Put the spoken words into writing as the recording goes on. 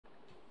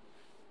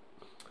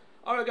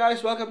Alright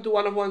guys, welcome to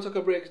One of One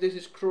Soccer Breaks. This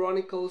is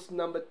Chronicles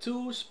number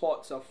 2,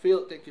 Spots are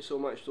Filled. Thank you so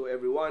much to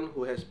everyone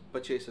who has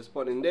purchased a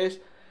spot in this.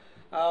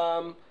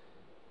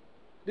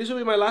 This will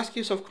be my last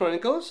case of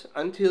Chronicles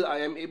until I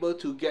am able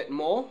to get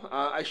more.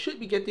 I should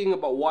be getting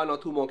about 1 or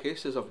 2 more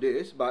cases of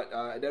this, but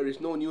there is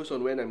no news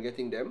on when I'm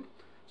getting them.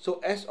 So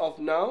as of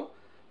now,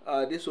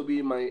 this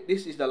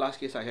is the last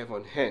case I have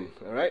on hand.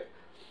 Alright.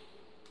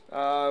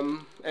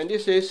 And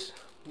this is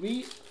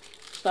we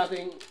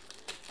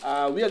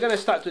are going to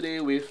start today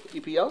with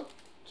EPL,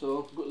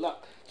 so good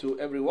luck to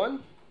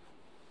everyone.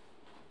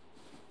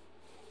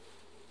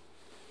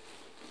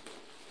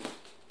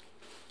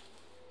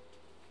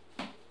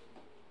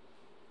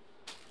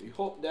 We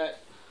hope that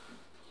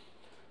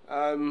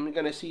we're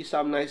going to see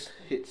some nice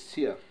hits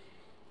here.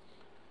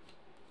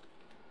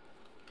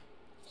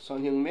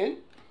 Son Heung-min.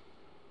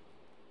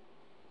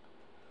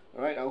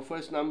 Alright, our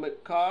first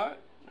numbered card.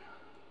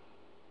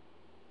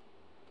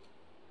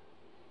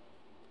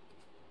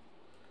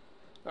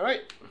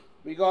 Alright,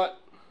 we got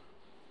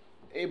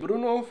a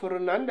Bruno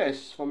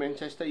Fernandes for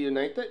Manchester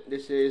United.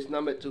 This is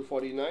number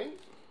 249.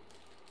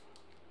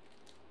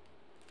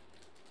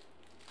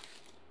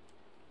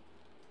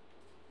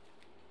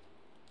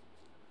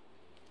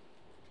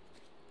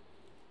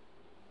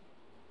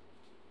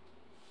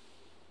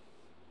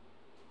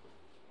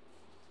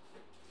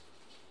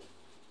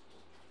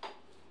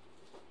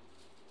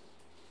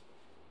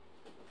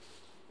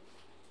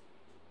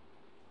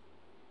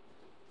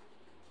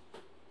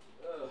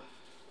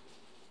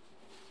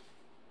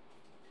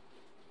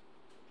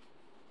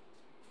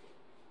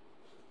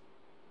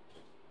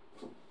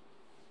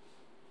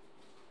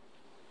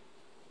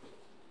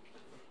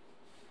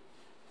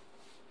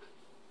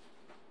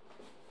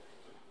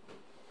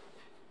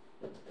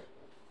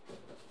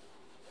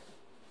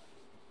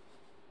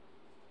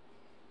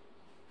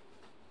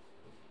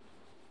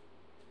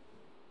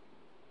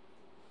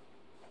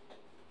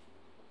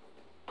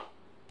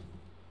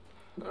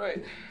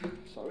 Alright,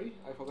 sorry,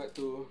 I forgot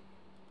to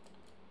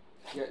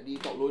get the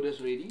top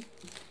loaders ready.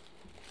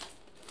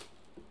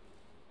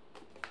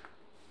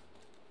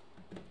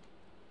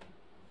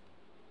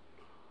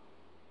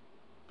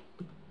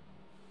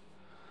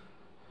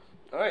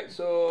 Alright,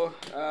 so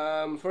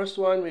first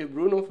one with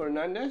Bruno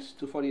Fernandes,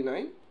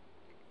 249.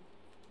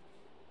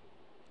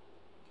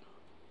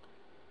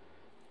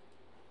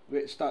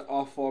 Great start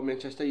off for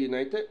Manchester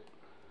United.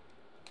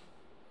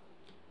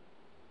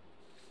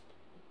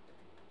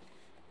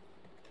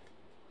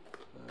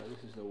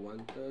 This is the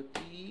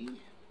 130.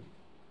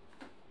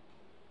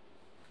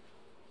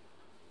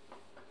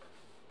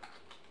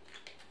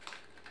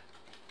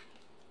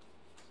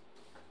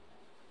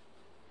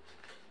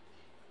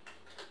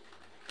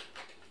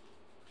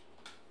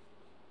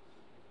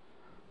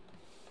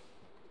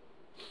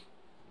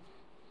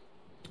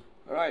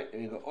 Alright,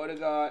 and you got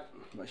Odegaard,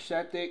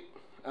 Bacetic,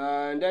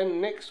 and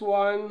then next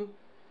one,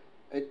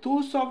 a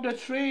tools of the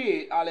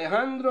trade,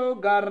 Alejandro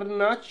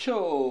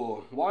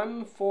Garnacho,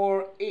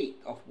 148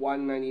 of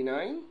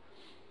 199.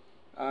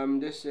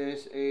 This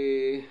is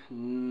a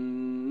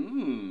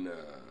you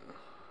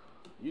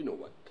know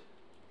what.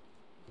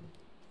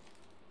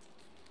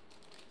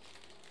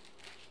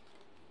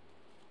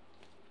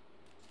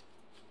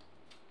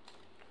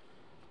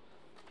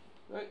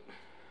 Right,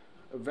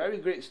 a very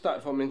great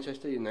start for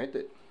Manchester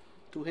United.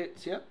 2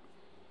 hits here.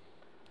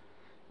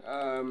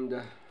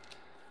 The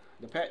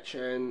patch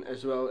and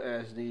as well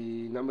as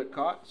the numbered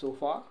card so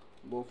far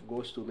both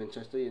goes to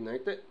Manchester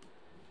United.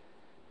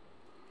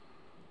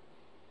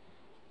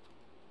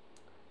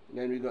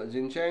 Then we got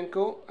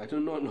Zinchenko. I do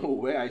not know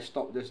where I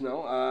stopped this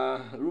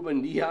now.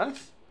 Ruben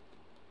Diaz,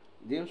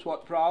 James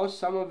Ward-Prowse,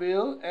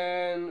 Somerville,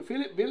 and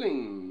Philip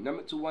Billing,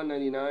 number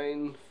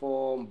 199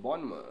 for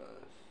Bournemouth.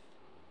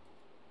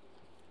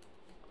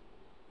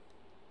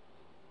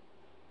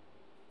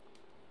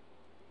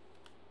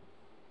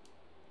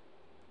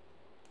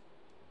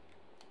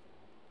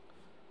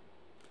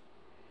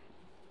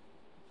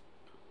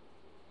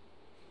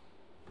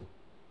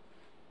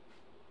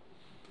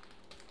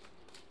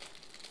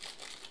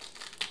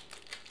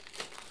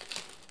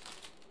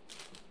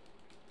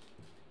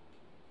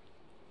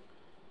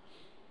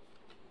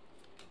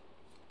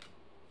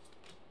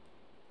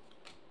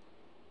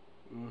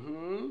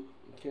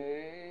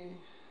 Okay,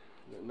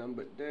 the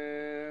number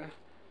there.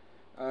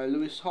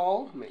 Lewis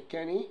Hall,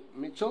 McKennie,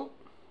 Mitchell.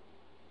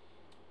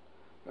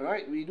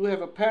 Alright, we do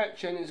have a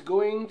patch and it's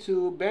going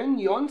to Ben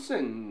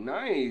Johnson.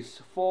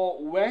 Nice.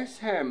 For West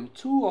Ham,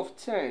 2 of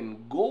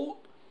 10. Gold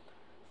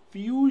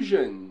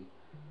Fusion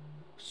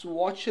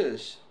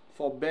swatches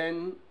for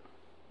Ben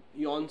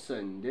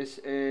Johnson. This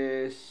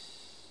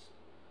is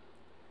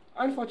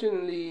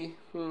unfortunately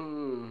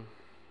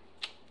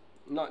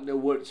not the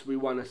words we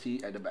want to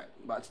see at the back,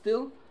 but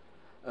still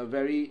a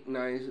very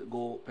nice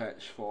gold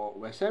patch for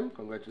West Ham.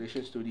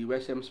 Congratulations to the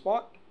West Ham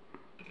spot.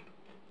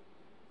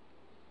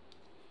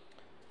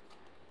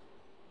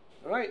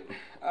 Alright,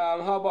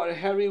 how about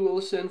Harry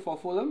Wilson for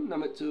Fulham,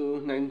 number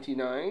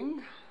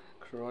 299.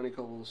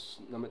 Chronicles,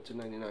 number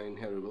 299,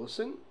 Harry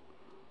Wilson.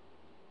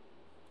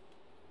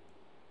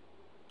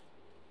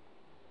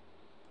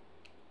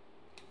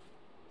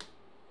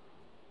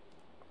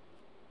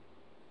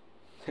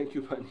 Thank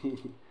you, Bunny.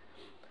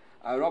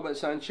 Robert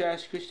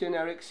Sanchez, Christian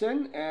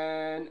Eriksen,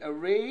 and a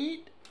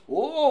raid.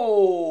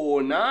 Oh,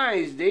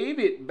 nice.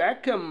 David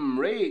Beckham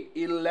raid,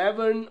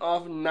 11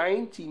 of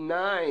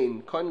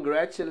 99.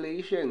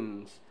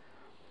 Congratulations.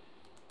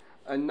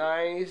 A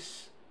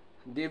nice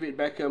David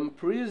Beckham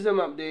Prism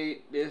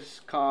update.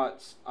 These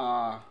cards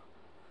are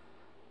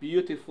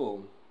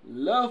beautiful.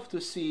 Love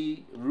to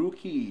see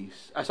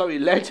rookies. Sorry,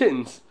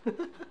 legends.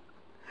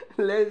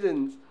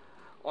 Legends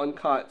on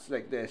cards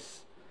like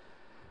this.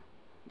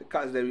 The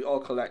cards that we all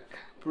collect.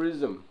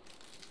 Prism.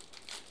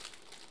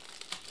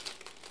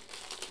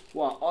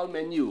 Wow, all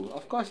menu.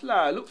 Of course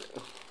lah. Look,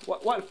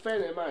 what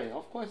fan am I?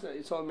 Of course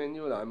it's all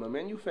menu lah. I'm a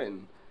menu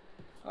fan.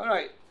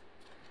 Alright.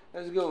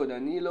 Let's go.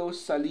 Danilo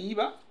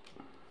Saliba.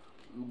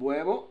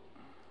 Buemo.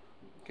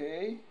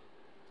 Okay.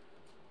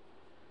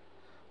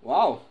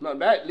 Wow, not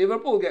bad.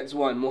 Liverpool gets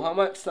one.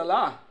 Mohamed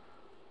Salah.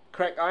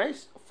 Crack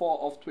Ice.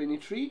 4 of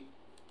 23.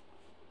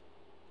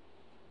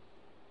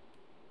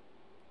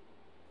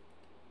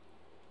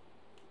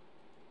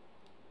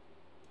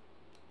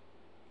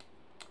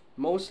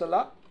 Mo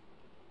Salah.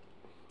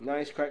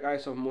 Nice crack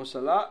ice of Mo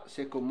Salah.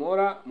 Sekou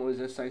Mora.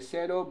 Moses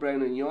Caicedo.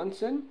 Brandon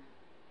Johnson.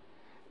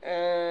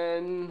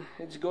 And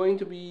it's going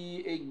to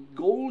be a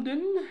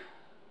golden.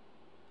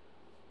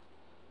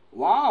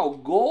 Wow,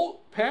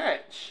 gold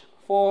patch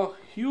for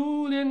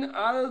Julian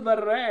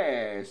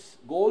Alvarez.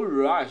 Gold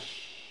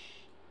rush.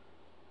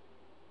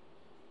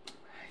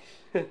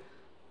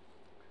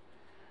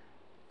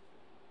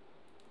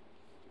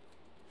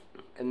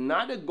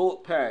 Another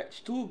gold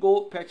patch. 2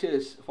 gold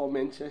patches for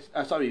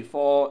Manchester.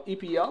 For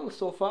EPL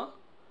so far.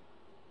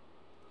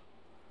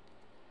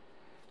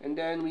 And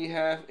then we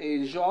have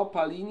a João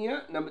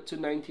Palhinha, number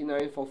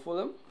 299 for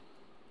Fulham.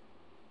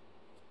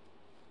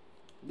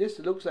 This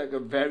looks like a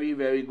very,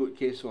 very good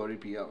case for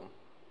EPL.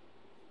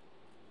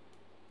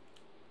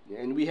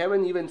 And we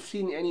haven't even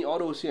seen any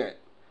autos yet.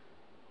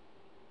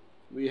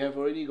 We have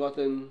already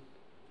gotten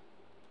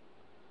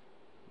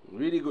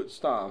really good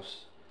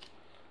stars.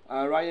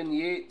 Ryan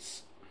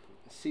Yates,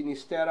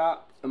 Sinistera,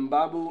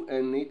 Mbabu,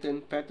 and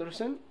Nathan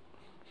Patterson.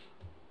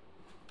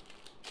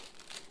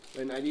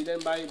 When I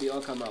didn't buy, they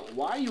all come out.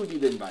 Why you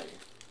didn't buy?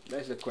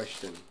 That's the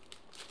question.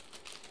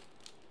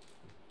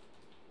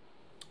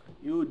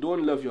 You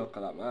don't love your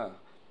club, huh?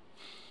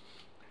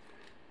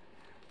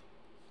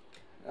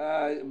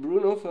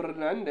 Bruno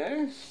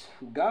Fernandes,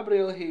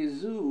 Gabriel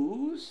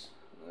Jesus,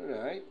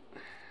 alright.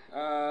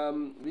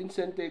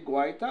 Vincente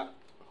Guaita,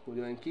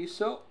 Julian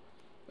Kiso.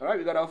 Alright,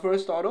 we got our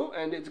first auto,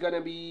 and it's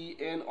gonna be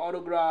an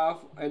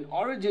autograph, an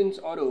Origins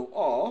auto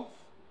of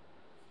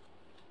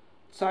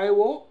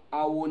Taiwo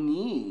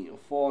Awoni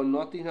for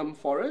Nottingham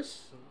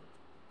Forest.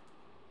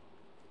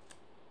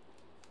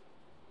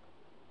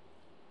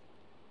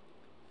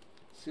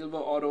 Silver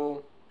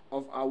auto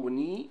of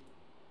Awoni.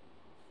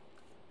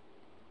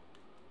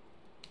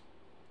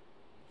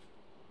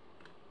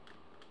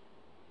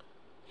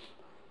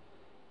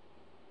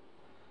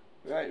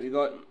 Right, we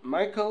got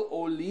Michael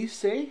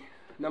Olise,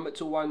 number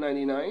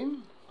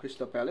 2199,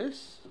 Crystal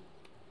Palace.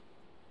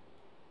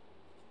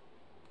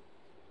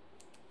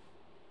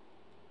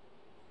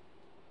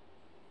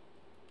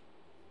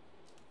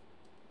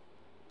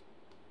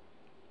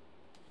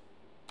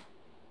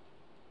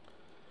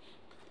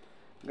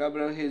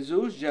 Gabriel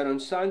Jesus, Jadon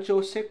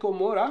Sancho, Sekou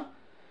Mora,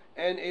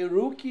 and a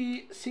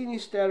rookie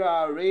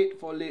Sinistera rate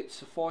for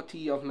Leeds,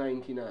 40 of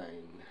 99.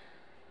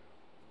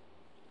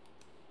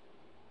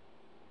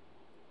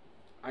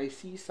 I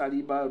see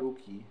Saliba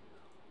rookie.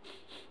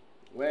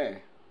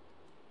 Where?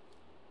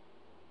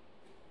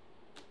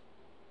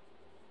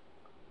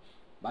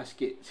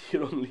 Basket,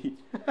 here only.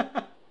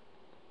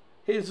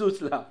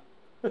 Jesus lah.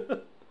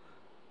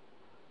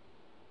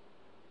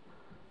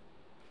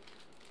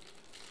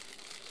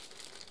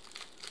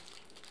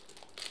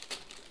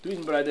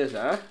 Twin brothers,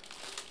 huh?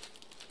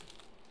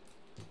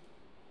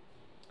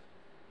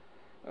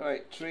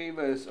 Alright,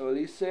 Travers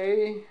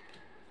Olise,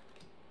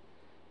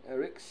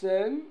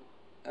 Eriksen.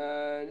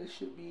 This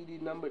should be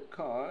the numbered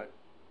card.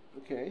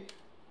 Okay.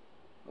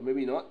 Or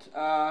maybe not.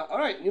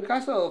 Alright,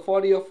 Newcastle,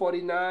 40 of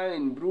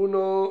 49.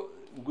 Bruno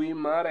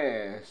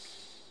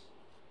Guimares.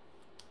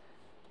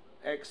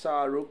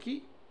 XR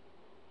rookie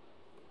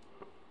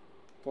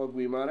for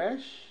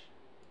Guimares.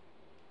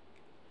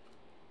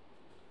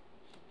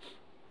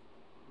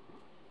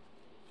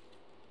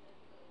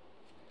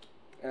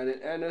 And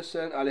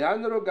Anderson,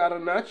 Alejandro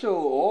Garnacho.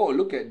 Oh,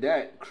 look at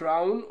that.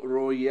 Crown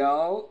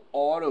Royale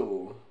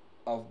auto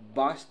of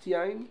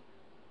Bastian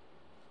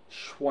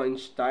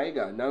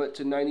Schweinsteiger. Now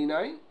it's a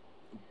 99.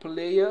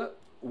 Player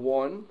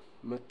 1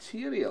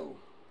 material.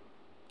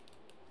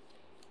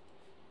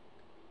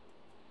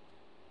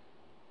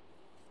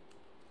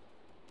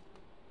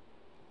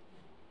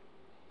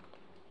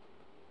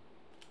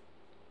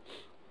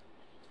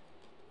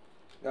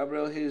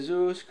 Gabriel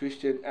Jesus,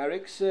 Christian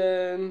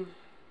Eriksen,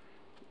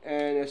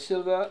 and a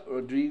silver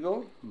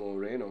Rodrigo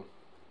Moreno.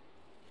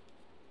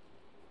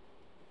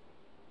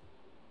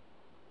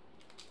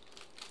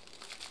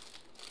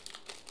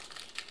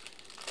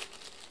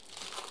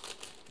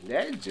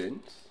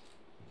 Legends.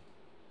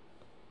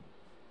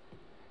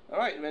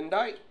 Alright, Van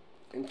Dijk,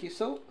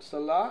 Enkisel,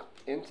 Salah,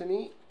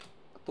 Anthony,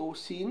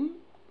 Tosin.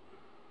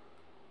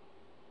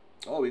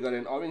 Oh, we got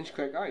an orange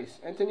crack ice.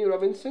 Anthony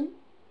Robinson,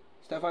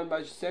 Stefan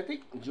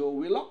Bajcetic, Joe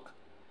Willock,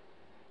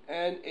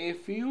 and a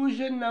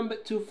fusion number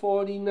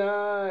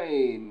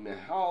 249.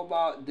 How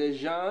about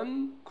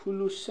Dejan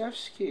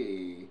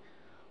Kulusevski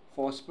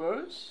for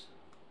Spurs?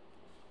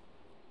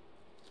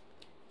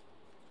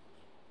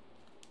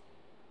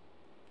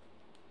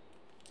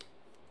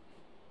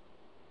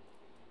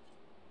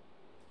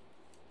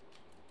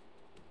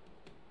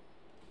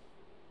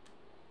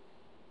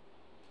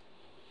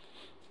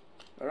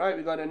 Alright,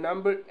 we got a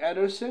numbered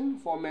Ederson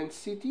for Man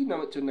City,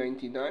 number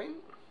 299.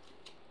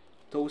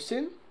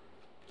 Tosin.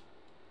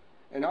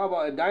 And how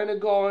about a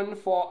Dynagon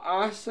for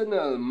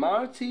Arsenal,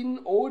 Martin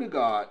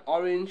Odegaard,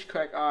 orange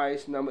crack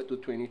ice, number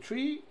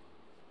 223.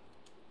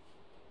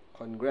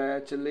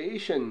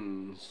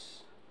 Congratulations.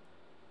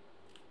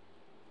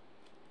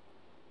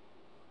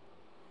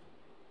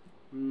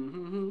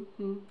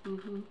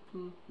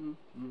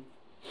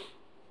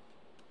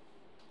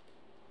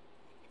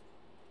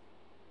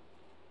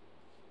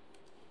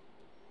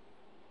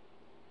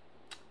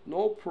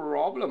 No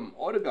problem.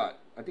 Odegaard.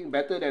 I think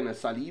better than a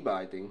Saliba,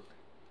 I think.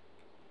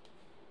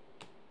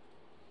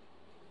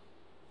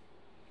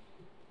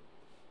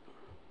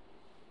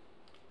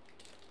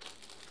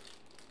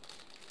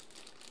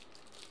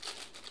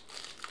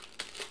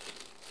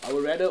 I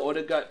would rather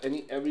Odegaard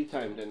every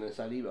time than a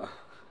Saliba.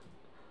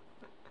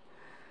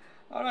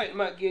 Alright,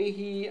 Mark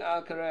Gahey,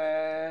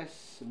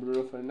 Alcaraz,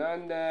 Bruno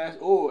Fernandes.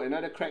 Oh,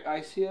 another crack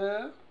ice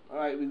here.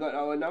 Alright, we got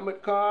our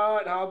numbered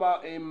card. How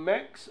about a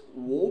Max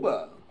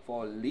Wober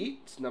for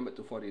Leeds, number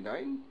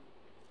 249.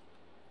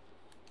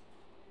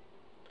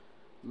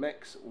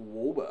 Max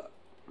Wober.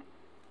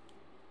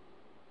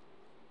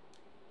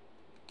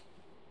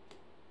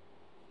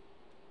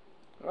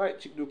 Alright,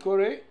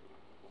 Chikdukore,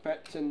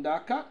 Patson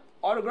Daka,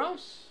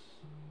 autographs.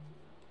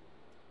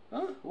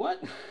 Huh?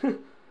 What?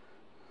 You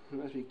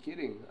must be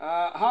kidding.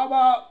 How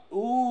about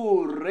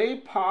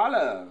Ray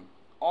Parlour,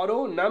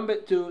 auto number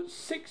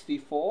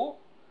 264.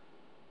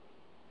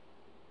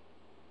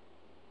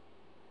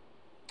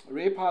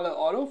 Ray Parlour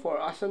auto for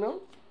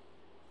Arsenal.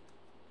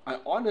 I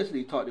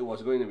honestly thought it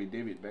was going to be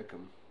David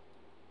Beckham.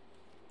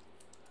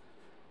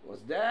 Was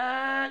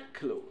that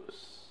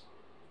close?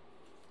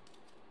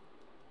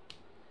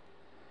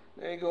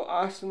 There you go,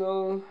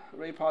 Arsenal,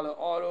 Ray Parlour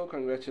auto.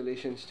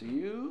 Congratulations to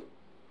you.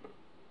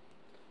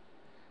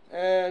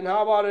 And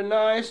how about a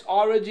nice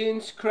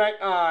Origins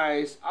crack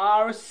ice,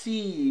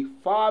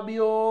 RC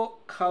Fabio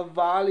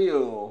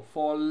Carvalho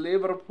for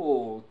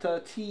Liverpool,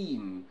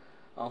 13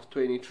 of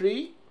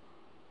 23.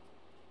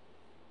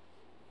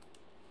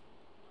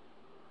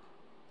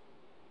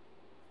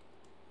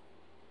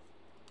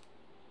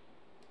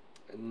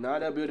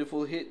 Another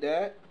beautiful hit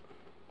there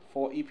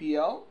for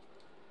EPL.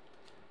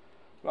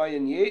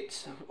 Ryan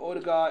Yates,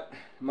 Odegaard,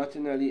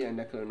 Martinelli, and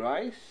Declan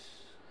Rice.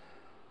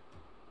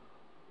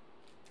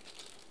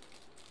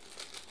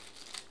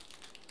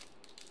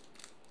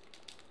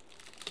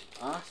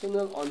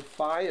 Arsenal on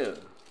fire.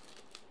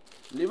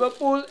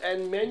 Liverpool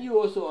and Man U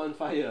also on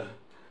fire.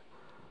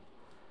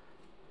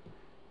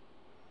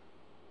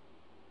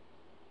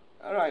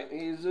 Alright,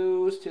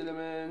 Jesus,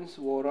 Tillemans,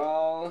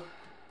 Woral,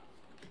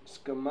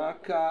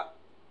 Skamaka,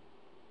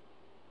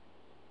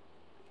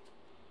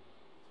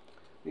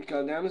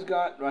 Mikael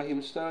Damsgaard,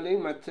 Raheem Sterling,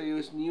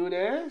 Matheus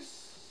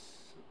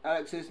Nunes,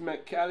 Alexis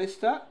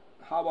McAllister.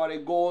 How about a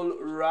goal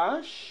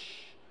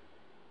rush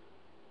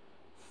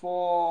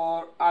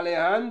for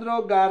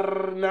Alejandro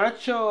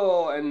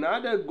Garnacho?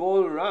 Another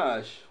goal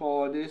rush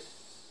for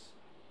this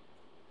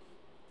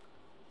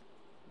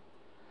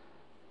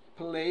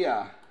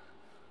player.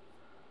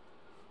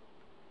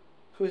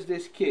 Who's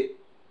this kid?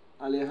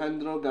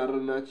 Alejandro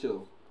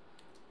Garnacho.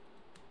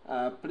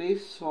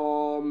 Plays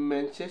for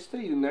Manchester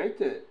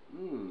United.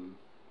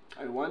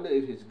 I wonder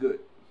if he's good.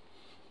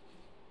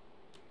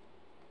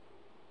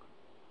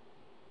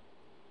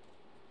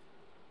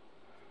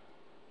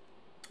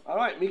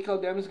 Alright, Mikael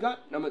Damsgaard,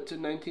 number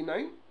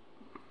 299.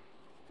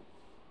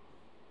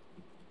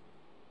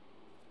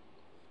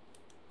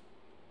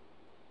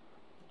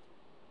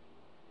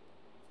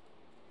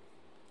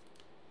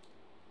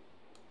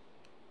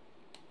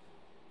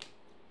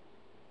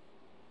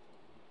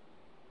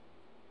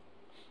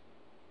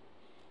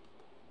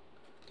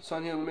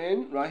 Son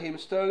Heung-min, Raheem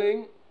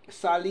Sterling,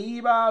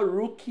 Saliba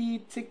rookie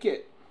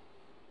ticket.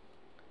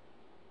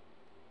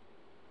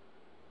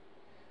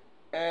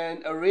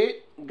 And a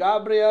red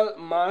Gabriel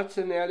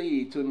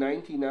Martinelli to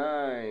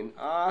 99.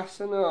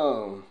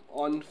 Arsenal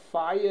on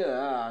fire.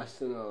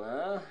 Arsenal,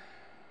 huh?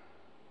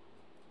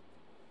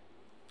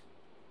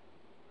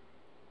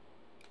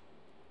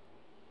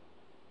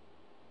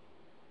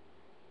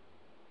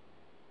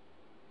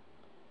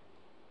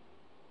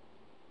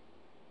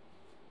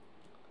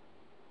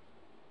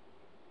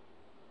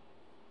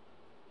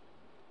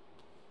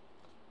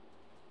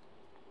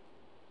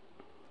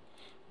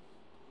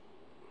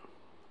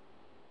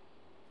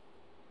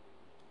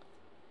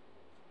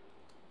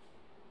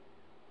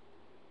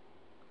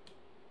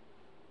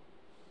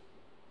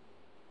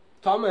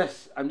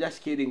 Thomas, I'm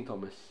just kidding,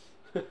 Thomas.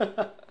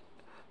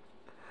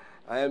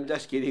 I am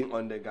just kidding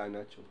on the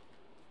Garnacho.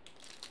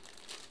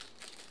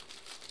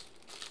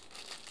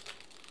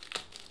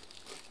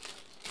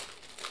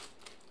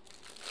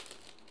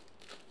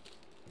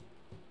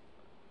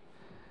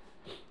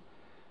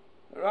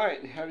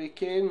 Right, Harry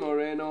Kane,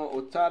 Moreno,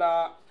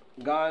 Otara,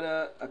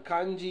 Ghana,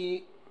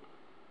 Akanji.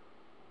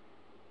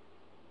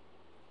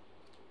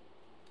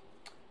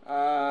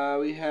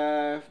 We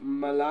have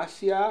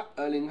Malasia,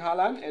 Erling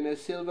Haaland, and a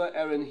silver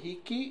Aaron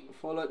Hickey,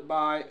 followed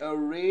by a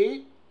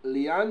red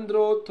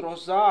Leandro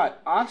Trossard.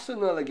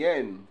 Arsenal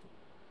again.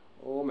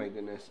 Oh my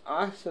goodness,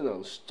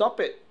 Arsenal, stop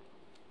it.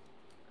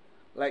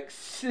 Like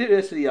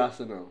seriously,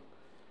 Arsenal.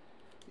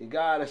 You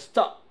gotta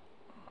stop.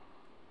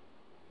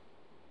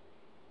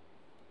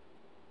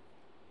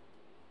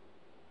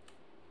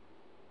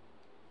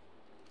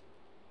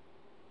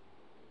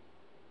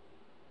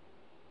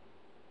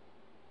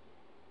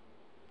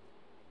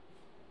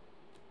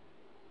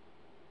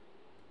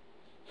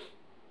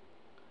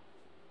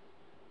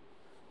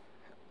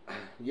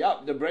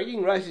 Yup, the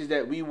bragging rights is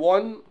that we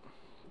won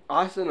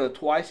Arsenal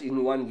twice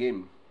in one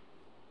game.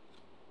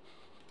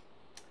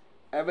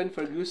 Evan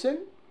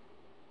Ferguson.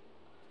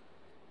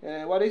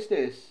 And what is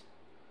this?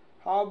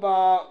 How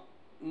about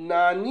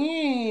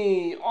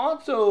Nani?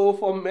 Also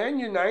for Man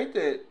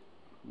United.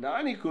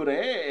 Nani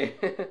Kure.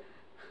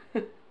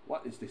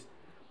 What is this?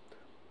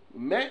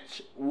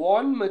 Match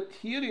 1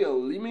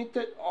 material.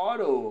 Limited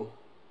auto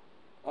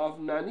of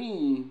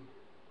Nani.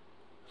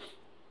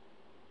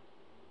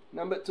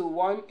 Number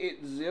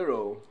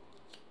 2180.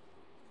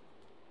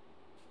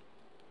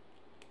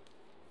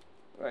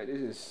 Right, this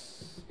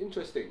is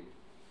interesting.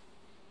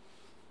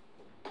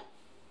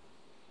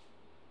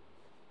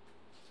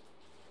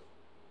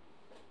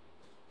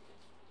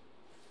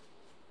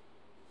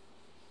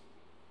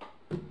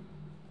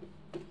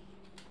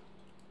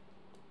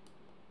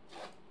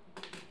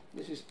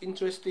 This is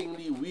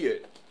interestingly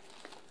weird.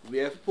 We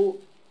have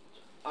put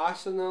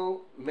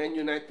Arsenal, Man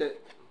United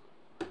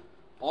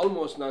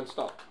almost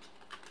non-stop.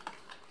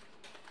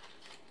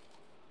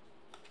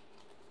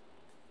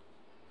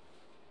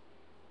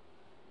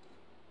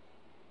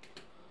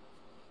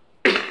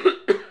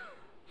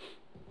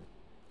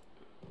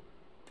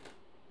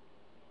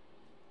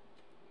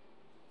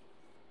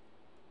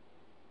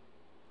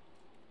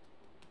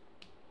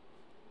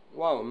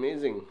 Wow,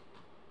 amazing.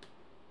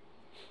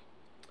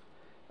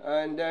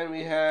 And then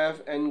we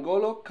have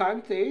N'Golo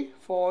Kante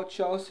for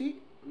Chelsea,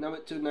 number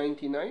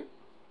 299.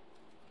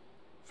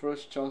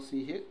 First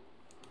Chelsea hit.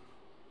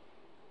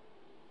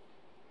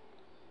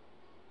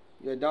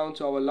 You're down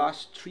to our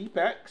last 3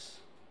 packs.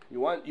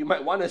 You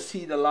might want to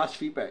see the last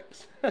 3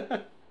 packs.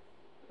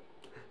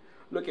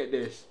 Look at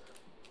this.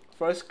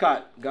 First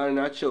card,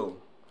 Garnacho.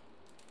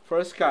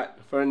 First card,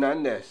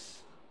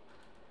 Fernandez.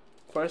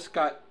 First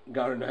card,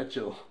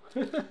 Garnacho.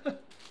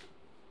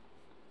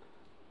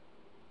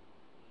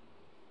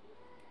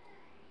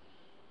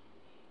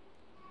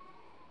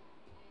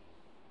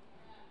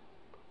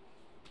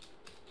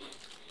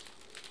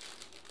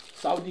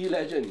 Saudi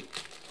legend.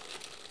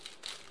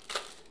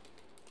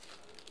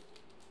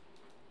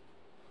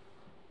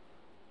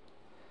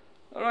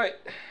 Alright,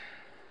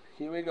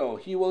 here we go.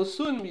 He will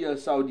soon be a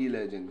Saudi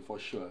legend for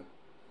sure.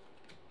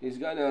 He's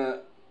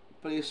gonna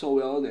play so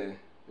well there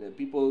that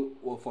people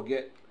will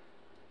forget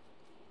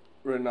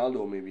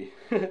Ronaldo maybe.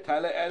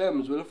 Tyler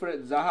Adams,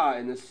 Wilfred Zaha,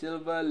 and a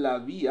silver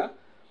Lavia.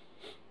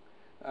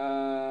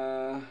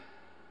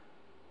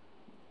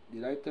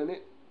 Did I turn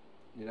it?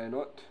 Did I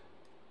not?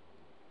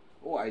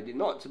 Oh, I did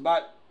not.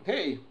 But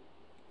hey,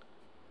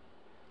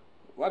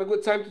 what a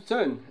good time to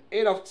turn.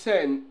 8 of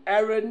 10.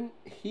 Aaron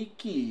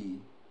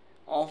Hickey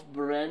of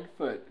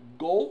Brentford,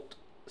 gold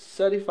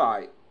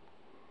certified.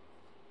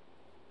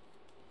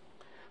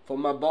 For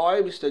my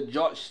boy, Mr.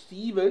 George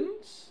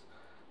Stevens,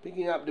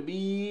 picking up the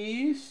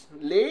bees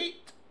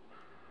late,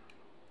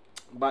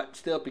 but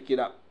still pick it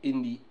up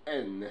in the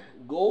end.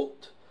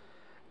 Gold,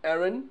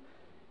 Aaron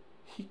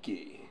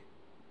Hickey.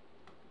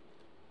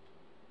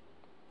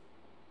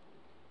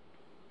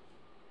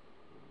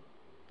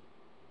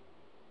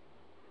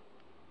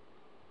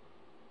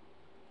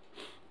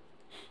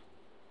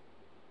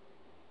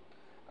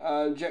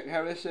 Jack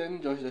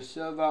Harrison, Josh Da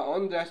Silva,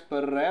 Andres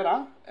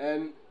Pereira,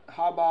 and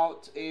how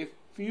about a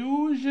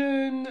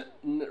fusion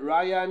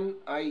Ryan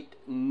Ait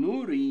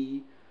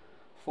Nouri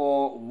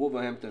for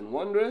Wolverhampton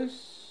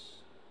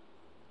Wanderers,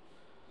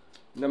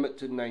 number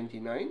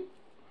 299.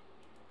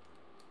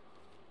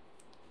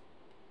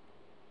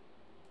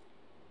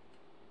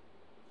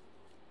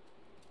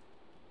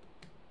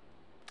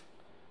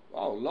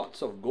 Wow,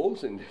 lots of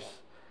goals in this.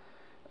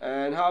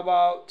 And how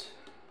about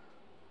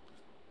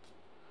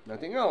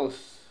nothing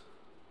else?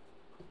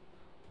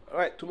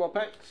 Alright, 2 more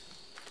packs.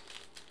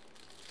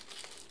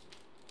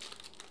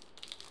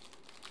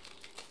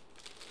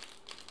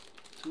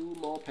 Two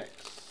more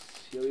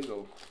packs. Here we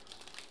go.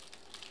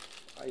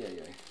 Ay, ay,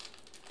 ay.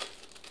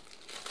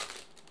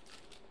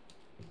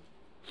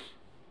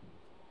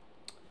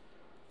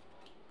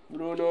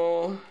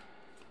 Bruno.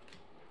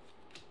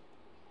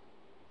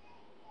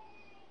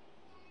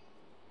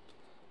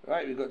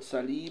 Alright, we got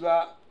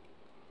Saliba,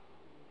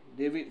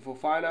 David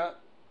Fofana,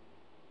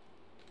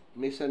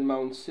 Mason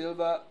Mount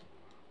Silva.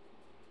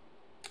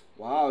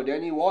 Wow,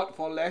 Danny Ward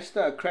for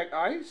Leicester, cracked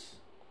eyes.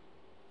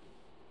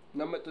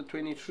 Number to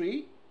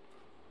 23.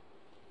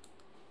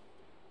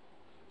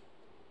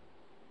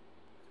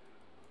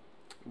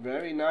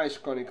 Very nice,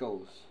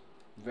 Chronicles.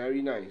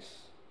 Very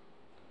nice.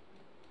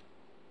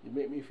 You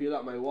make me feel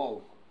up my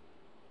wall.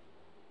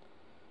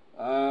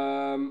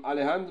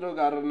 Alejandro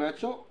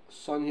Garnacho,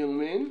 Son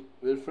Heung-min,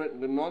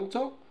 Wilfred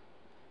Gnonto,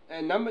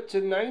 and number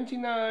to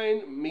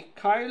 99,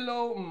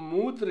 Mikhailo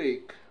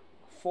Mudryk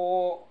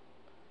for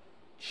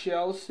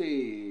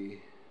Chelsea.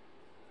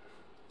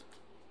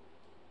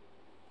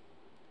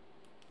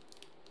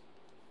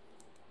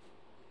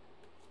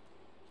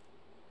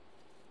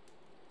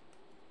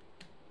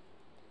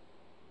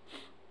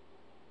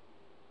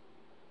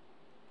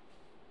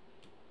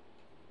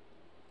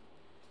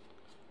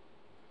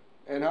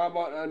 And how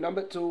about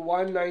number to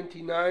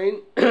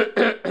 199,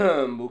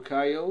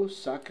 Bukayo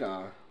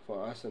Saka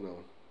for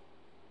Arsenal.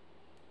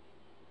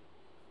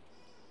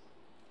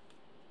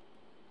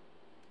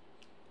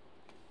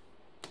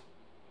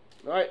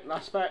 Alright,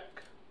 last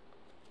pack.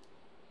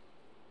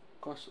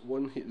 Cost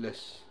one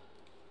hitless.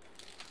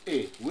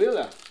 Hey, will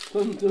lah.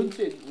 Don't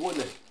say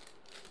won't.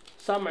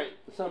 Some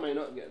might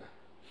not get.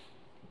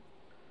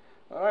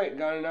 Alright,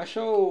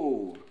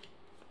 Garnacho.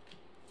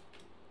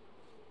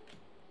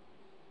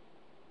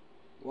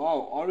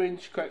 Wow,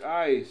 orange cracked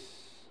eyes.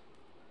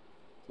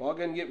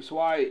 Morgan Gibbs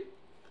White.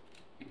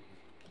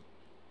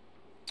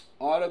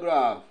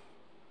 Autograph.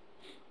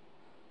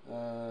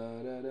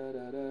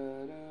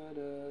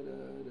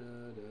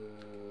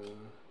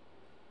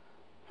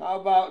 How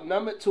about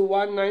number to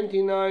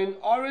 199,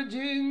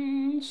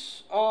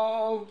 Origins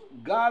of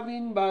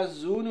Gavin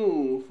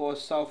Bazunu for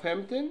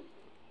Southampton.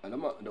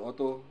 Alamak, the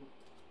auto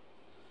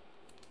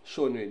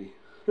shown already.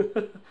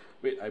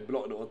 Wait, I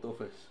blocked the auto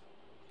first.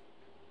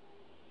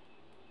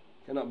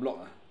 Cannot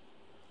block.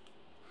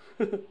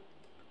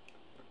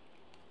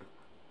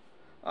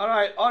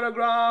 Alright,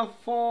 autograph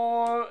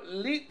for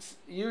Leeds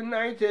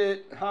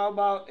United. How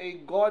about a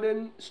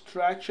Gordon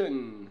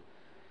Strachan?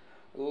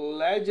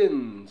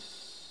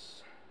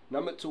 Legends.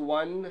 Number to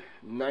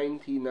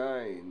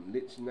 199.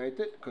 Leeds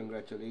United,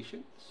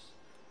 congratulations.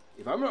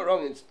 If I'm not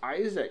wrong, it's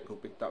Isaac who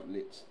picked up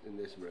Leeds in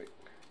this break.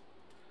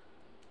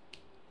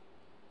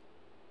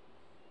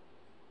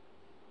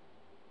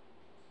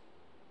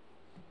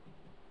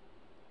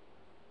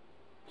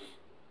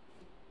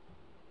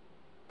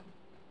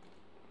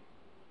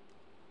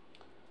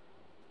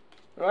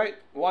 Right,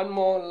 one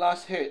more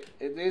last hit.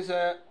 It is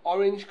a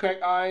orange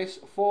cracked eyes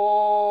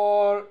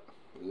for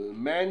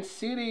Man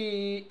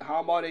City. How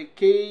about a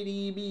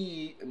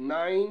KDB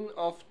 9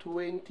 of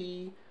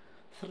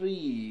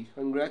 23?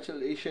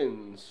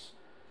 Congratulations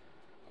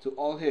to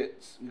all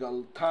hits. We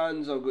got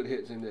tons of good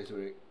hits in this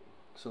week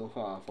so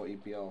far for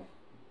EPL.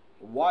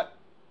 What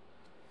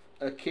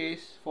a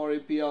case for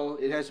EPL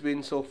it has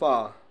been so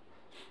far.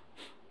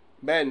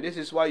 Ben, this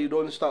is why you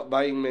don't stop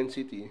buying Man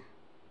City.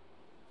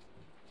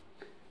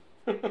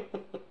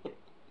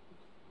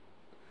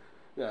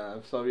 Yeah,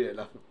 I'm sorry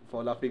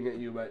for laughing at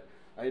you, but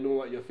I know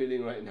what you're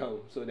feeling right now,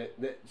 so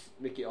let's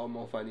make it all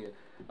more funnier.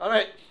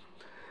 Alright,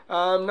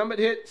 numbered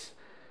hits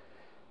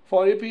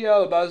for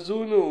EPL: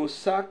 Bazunu,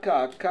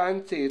 Saka,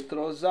 Kante,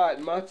 Trossard,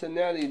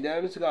 Martinelli,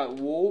 Damsgaard,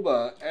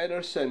 Woba,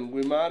 Ederson,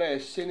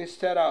 Guimaraes,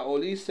 Sinisterra,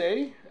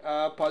 Olise,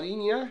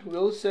 Paulinho,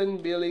 Wilson,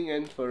 Billing,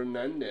 and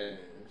Fernandes.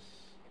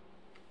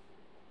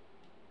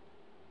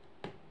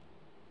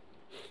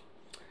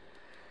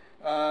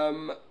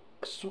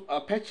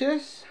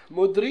 Patches,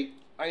 Mudryk,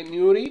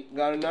 Ainuri,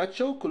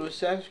 Garnacho,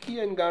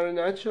 Kulusevski, and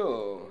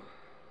Garnacho.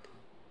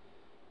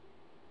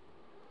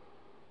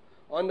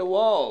 On the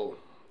wall,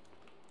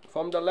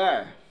 from the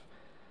left,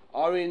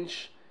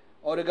 orange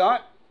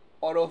Odegaard,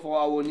 auto for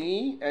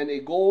Awoni, and a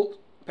gold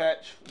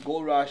rush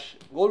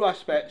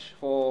patch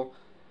for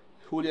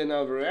Julian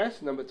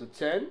Alvarez, number to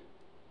 10.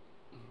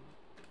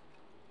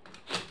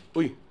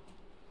 Ui,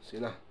 see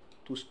lah,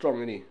 too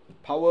strong ini.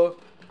 Power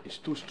is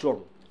too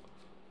strong.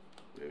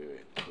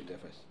 Wait, put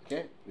that first.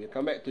 Okay, we'll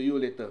come back to you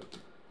later.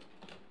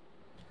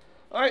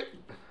 Alright,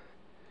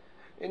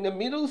 in the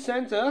middle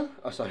center,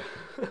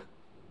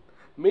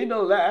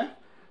 middle left,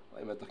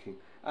 what am I talking?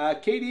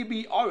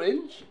 KDB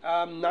orange,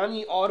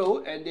 Nani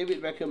auto, and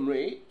David Beckham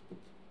red.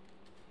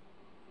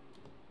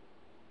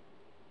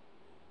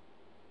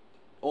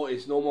 Oh,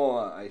 it's no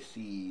more. I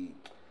see.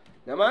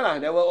 Never mind lah,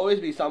 there will always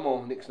be some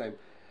more next time.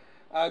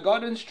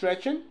 Gordon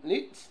Strachan,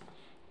 Leeds,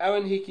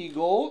 Aaron Hickey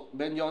gold,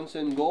 Ben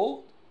Johnson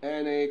gold,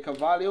 and a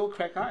Carvalho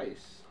crack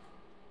eyes.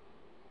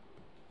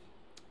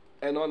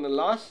 And on the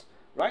last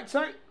right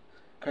side,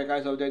 crack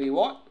eyes of Danny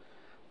Ward,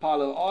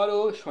 Paulo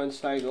auto,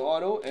 Schweinsteiger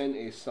auto, and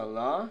a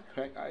Salah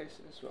crack eyes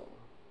as well.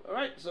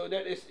 Alright, so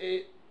that is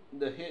it,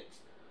 the hits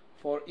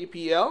for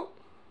EPL.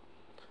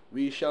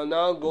 We shall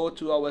now go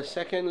to our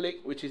second leg,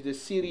 which is the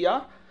Serie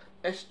A,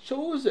 as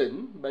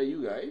chosen by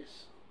you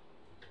guys.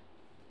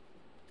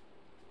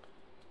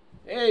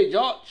 Hey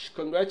George,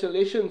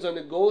 congratulations on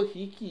the goal,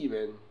 Hickey,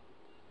 man.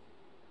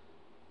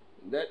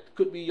 That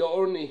could be your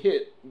only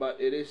hit, but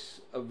it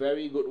is a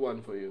very good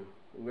one for you.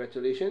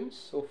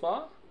 Congratulations so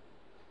far.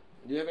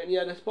 Do you have any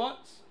other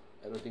spots?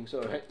 I don't think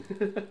so, right?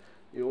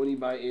 You only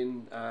buy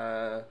in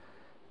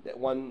that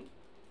one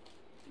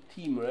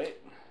team, right?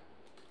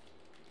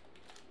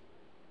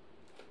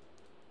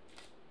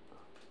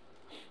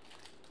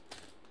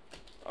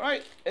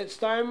 Alright, it's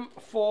time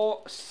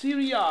for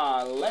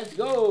Syria. Let's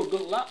go.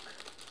 Good luck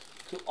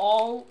to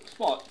all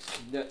spots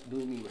that do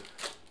me.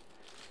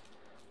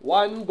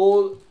 One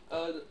goal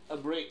a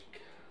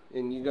break,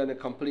 and you're gonna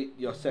complete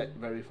your set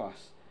very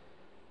fast.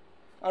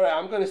 Alright,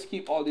 I'm gonna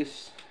skip all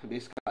these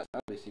base cards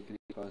basically,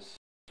 because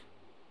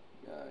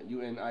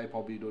you and I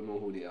probably don't know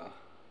who they are,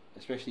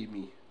 especially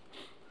me.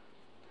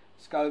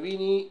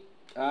 Scalvini,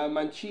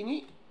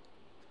 Mancini,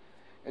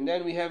 and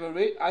then we have a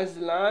red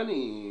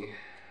Asllani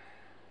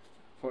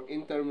for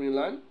Inter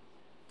Milan.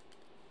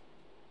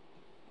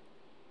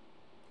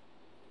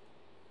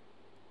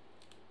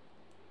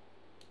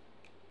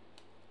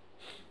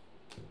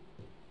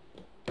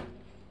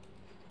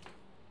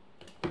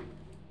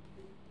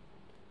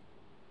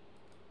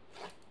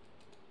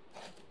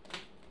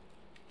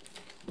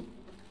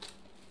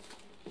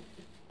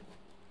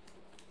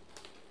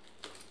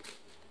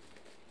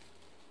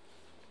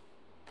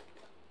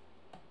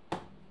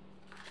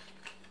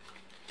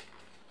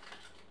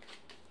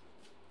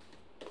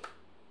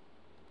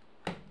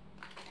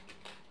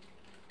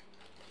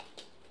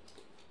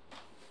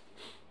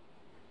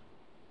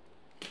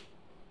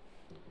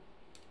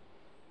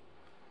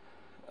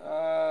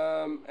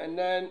 And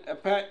then a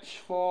patch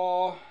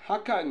for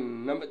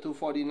Hakan, number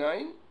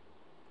 249.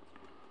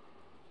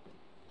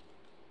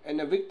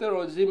 And a Victor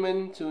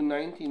Osimhen to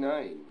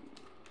 99.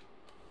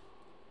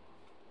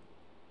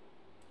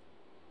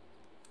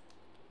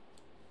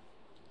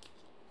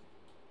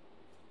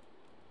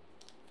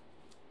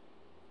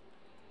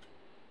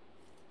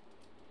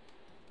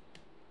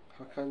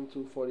 Hakan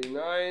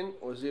 249,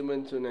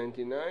 Osimhen to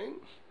 99.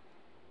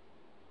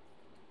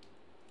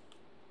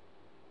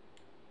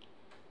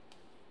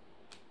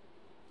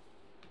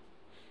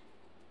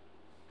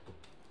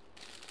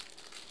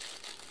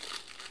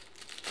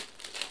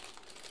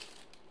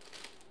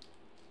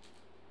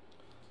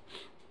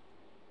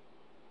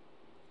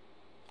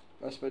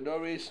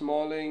 Raspadori,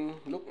 Smalling,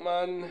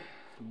 Lukman,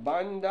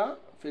 Banda,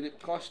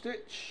 Filip Kostic,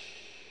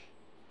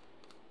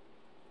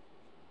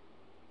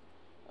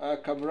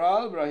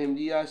 Cabral, Brahim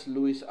Diaz,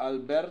 Luis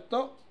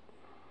Alberto.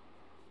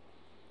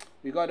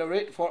 We got a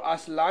red for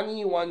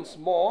Asllani once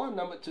more,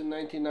 number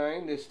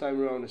 299. This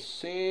time around the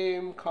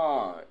same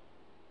card,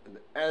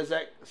 the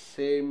exact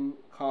same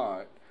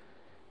card,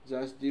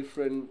 just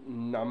different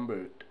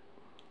numbered.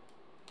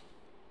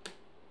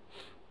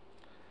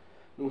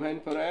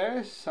 Nuhen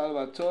Perez,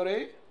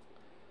 Salvatore.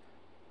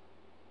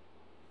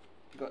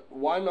 Got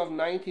 1 of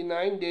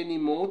 99, Denny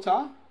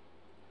Mota.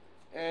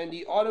 And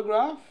the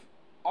autograph,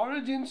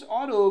 Origins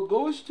Auto,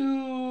 goes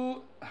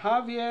to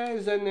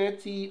Javier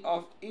Zanetti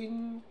of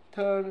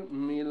Inter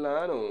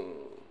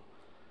Milano.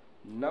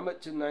 Number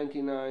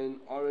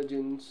 299,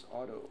 Origins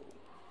Auto.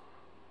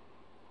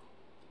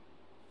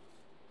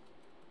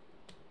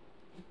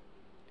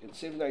 It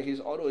seems like his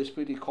auto is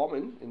pretty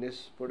common in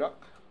this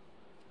product.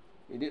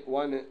 We did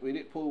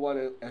pull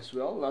one as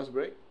well last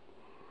break.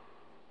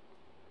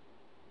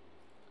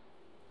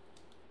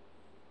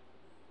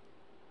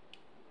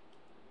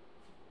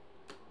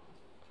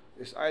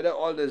 It's either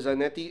all the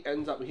Zanetti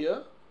ends up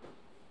here,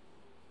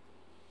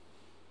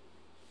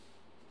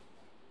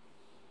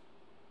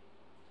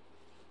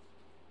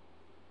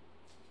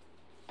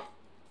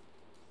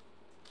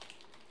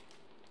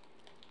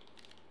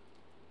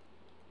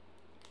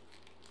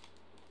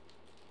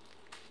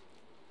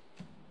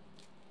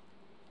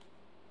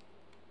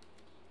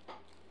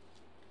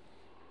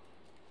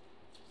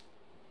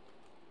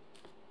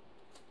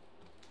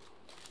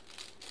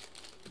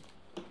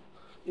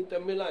 Inter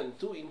Milan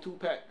 2 in 2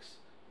 packs.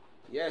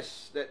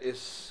 Yes, that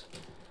is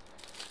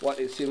what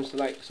it seems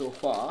like so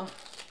far.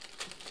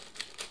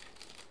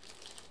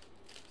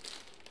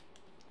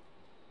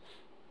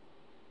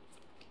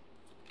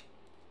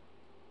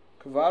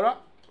 Kvara,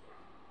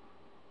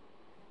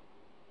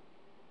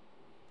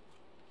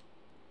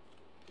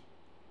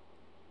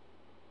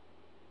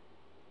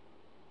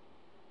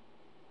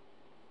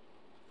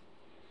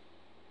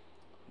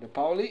 De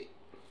Pauli,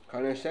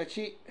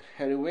 Karnasecchi,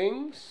 Harry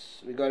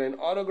Wings. We got an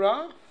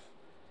autograph.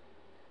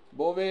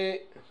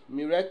 Bove,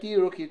 Miretti,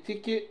 rookie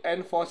ticket,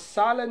 and for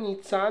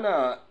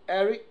Salernitana,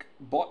 Eric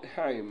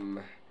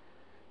Botheim,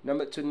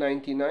 number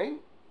 299.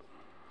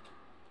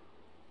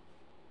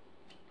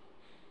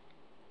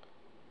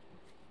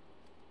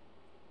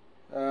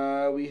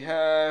 We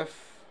have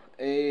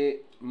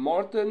a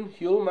Morten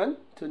Hjulman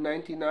to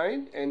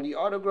 99, and the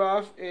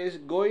autograph is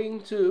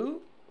going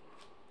to,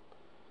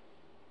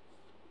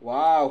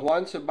 wow,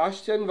 Juan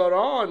Sebastian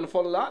Veron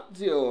for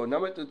Lazio,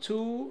 number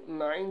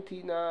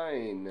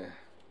 299.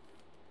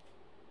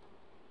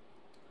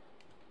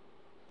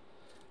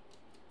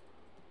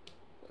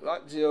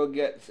 Lazio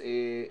gets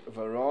a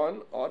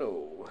Veron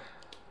auto.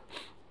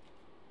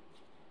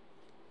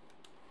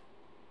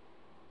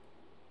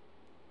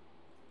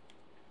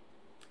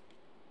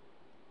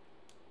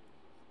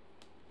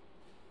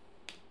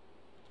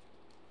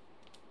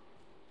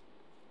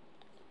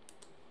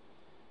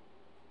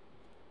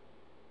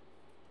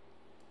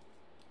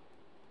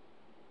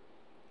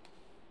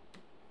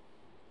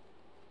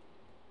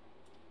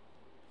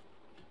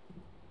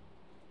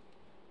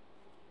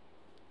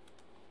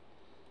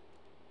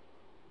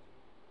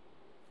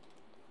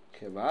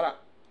 Guevara.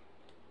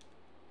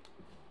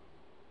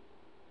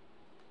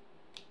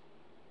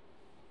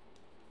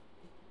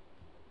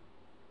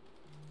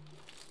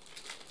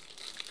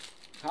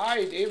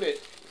 Hi, David.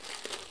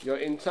 You're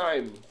in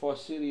time for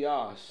Serie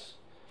A's.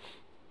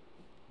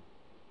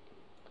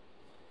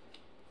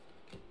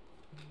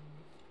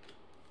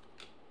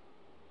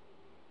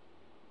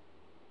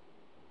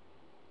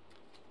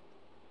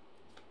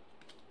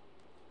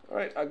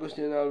 Alright,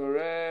 Agustin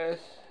Alvarez.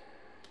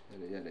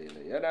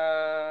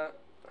 Yada.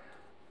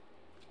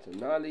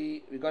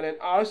 Tonali. We got an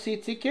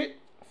RC ticket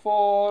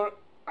for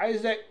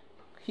Isaac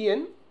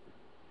Hien.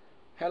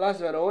 Hellas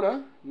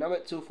Verona, number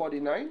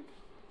 249.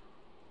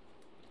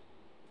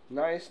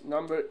 Nice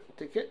numbered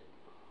ticket.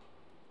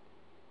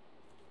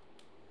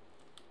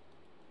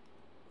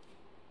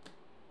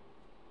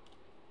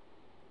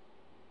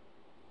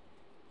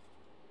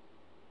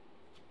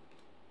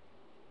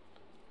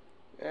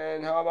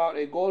 And how about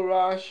a gold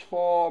rush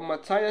for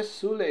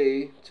Matthias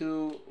Sule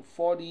to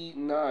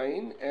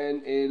 49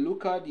 and a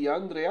Luca Di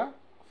Andrea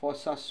for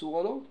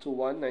Sassuolo to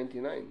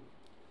 199.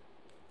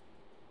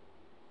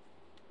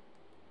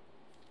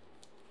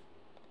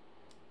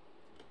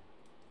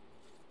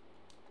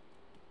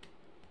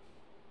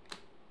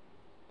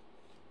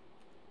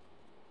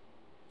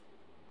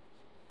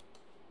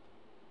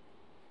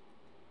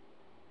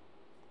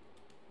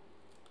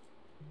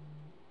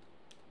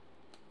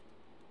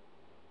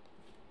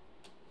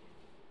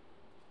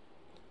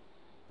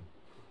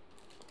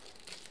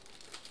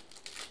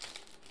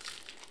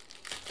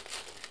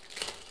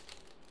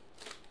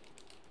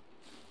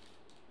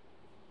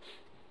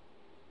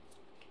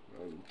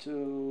 One,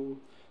 two,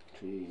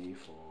 three,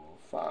 four,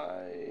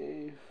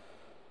 five.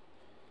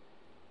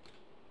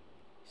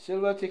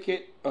 Silver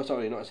ticket. Oh,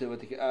 sorry, not silver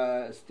ticket.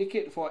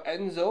 Ticket for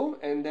Enzo,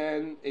 and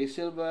then a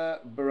silver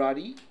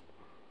Berardi.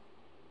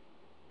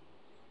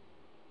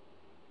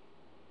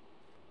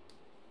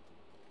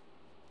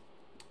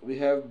 We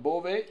have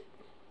Bove,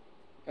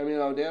 Emil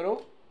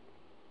Laudero,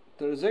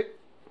 Terzic,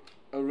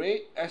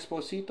 Array,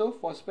 Esposito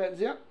for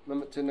Spezia,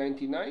 number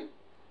 299.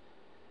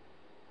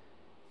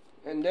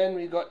 And then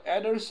we got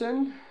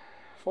Ederson,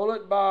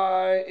 followed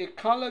by a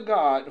color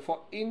guard for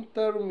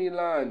Inter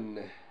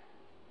Milan,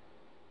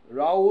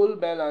 Raul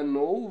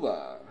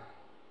Bellanova,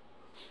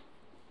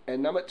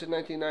 and number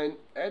 299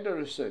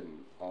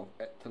 Ederson of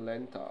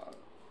Atlanta.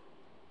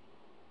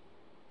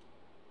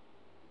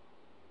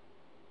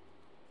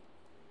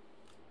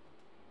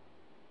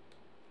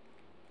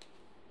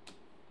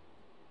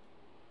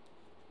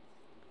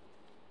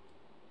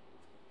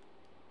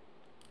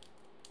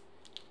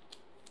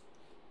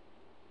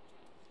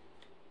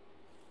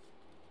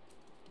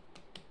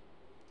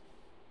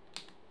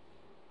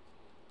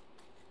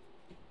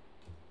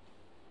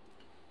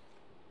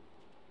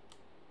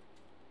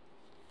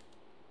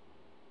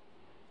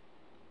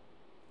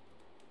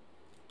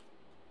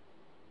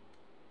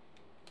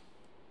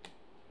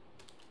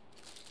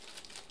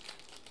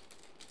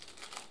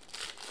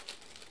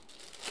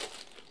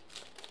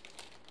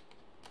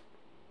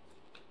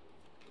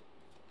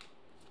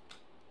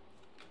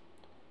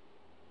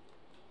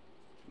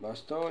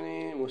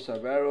 Bastoni,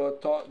 Musavero,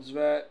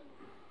 Totsvet.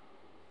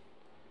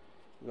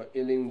 We got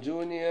Illing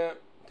Jr.,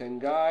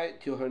 Tengai,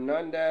 Tio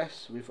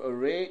Hernandez with a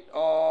rate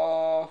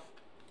of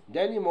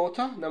Danny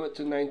Mota, number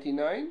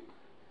 299.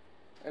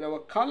 And our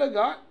color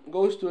guard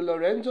goes to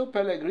Lorenzo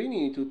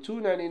Pellegrini to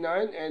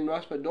 299 and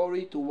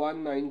Raspadori to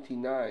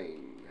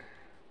 199.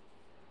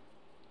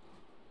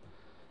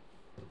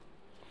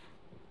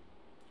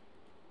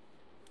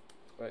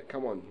 Right,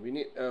 come on, we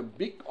need a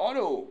big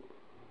auto.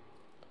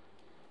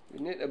 We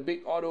need a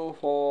big auto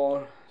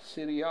for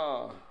Serie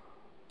A.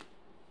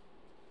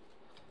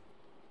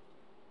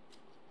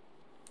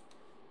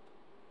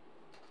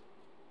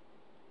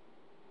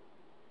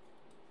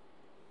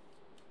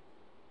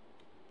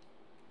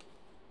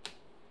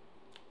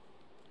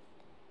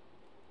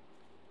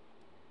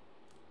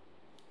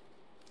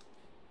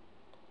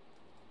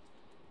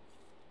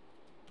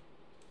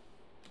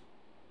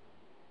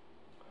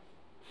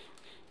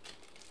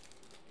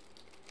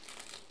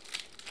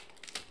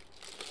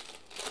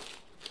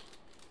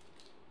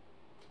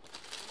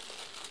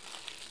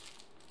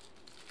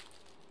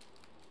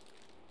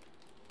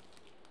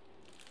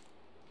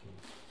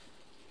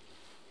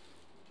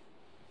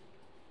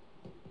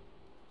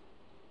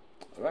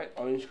 Alright,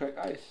 orange crack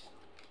ice.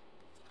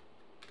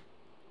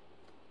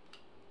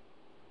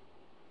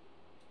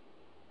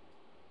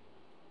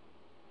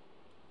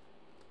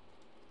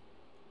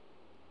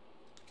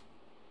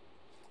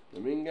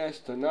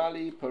 Dominguez,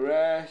 Tonali,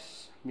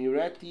 Perez,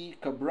 Miretti,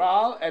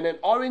 Cabral, and an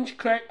orange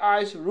crack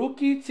ice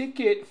rookie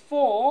ticket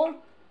for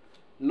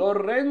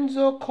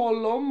Lorenzo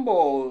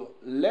Colombo,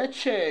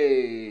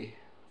 Lecce,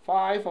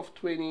 5 of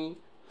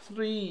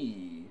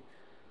 23.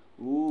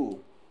 Ooh,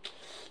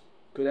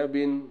 could have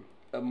been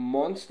a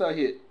monster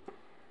hit.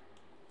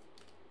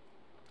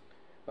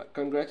 But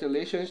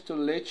congratulations to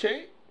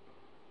Lecce.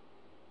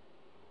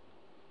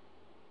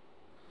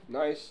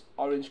 Nice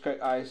orange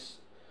crack ice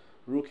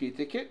rookie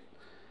ticket.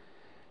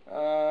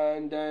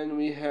 And then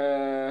we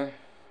have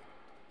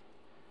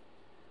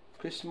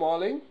Chris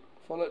Smalling,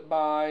 followed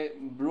by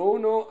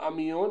Bruno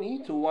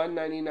Amioni to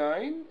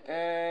 199.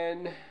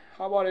 And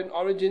how about an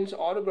Origins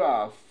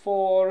autograph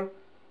for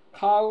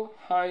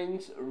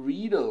Karl-Heinz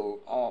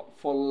Riedel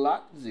for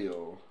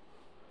Lazio.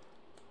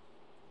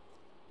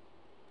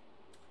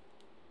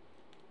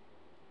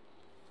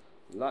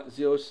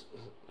 Lazio's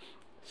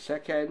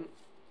second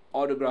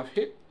autograph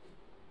hit.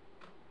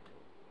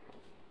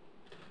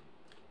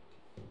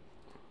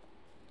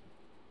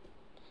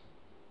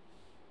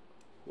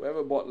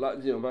 Whoever bought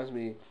Lazio must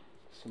be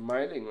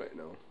smiling right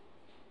now.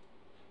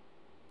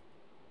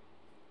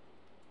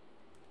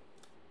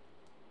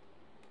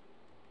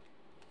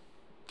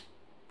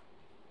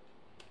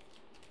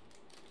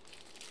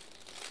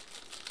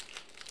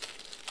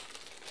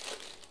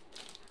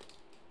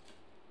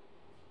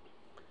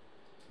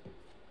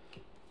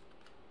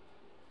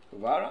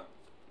 Vara.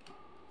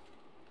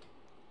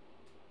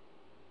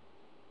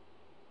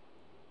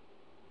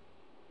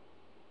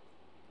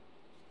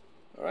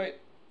 Alright,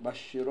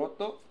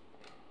 Bashirotto,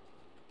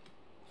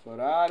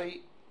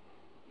 Ferrari.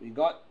 We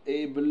got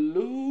a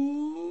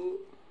blue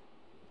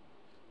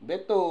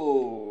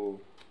Beto,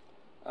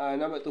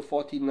 number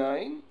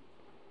 249.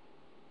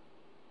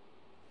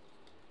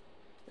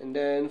 And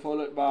then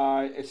followed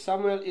by a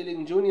Samuel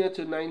Ealing Jr.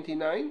 to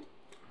 99.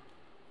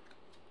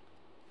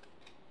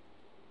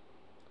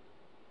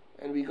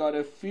 And we got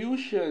a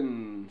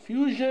Fusion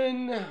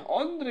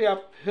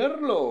Andrea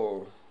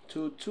Pirlo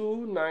to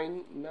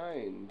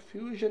 299.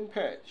 Fusion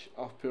patch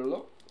of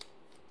Pirlo.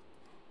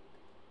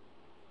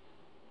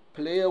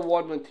 Player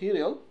 1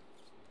 material.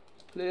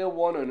 Player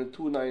 1 on a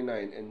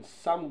 299. And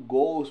some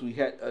goals we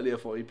had earlier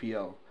for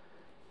EPL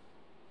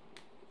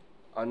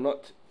are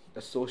not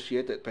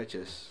associated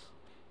patches.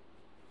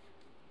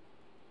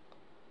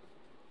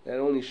 That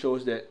only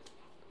shows that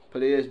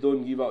players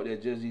don't give out their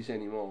jerseys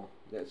anymore.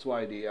 That's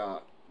why they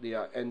are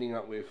ending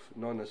up with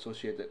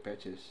non-associated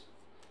patches.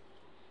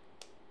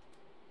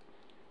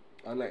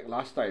 Unlike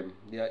last time,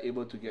 they are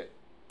able to get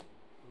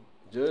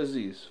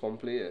jerseys from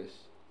players.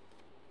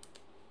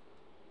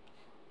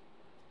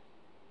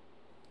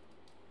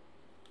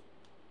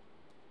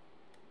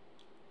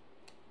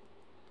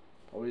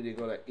 Probably they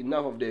go like,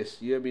 enough of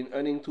this. You have been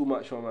earning too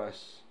much from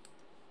us.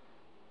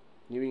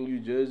 Giving you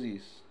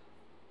jerseys.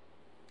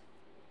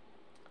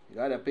 You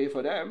gotta pay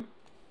for them.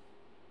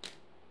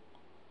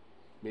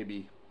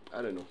 Maybe.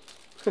 I don't know.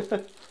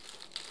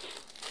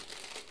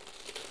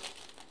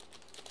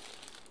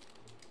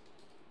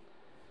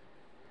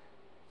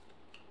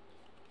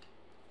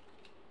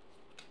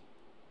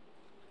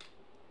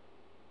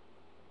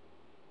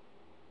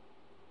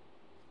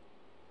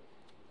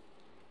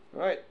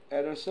 Alright,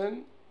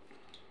 Ederson,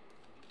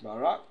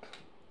 Barak.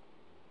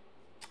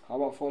 How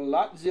about for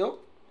Lazio?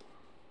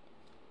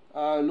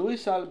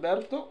 Luis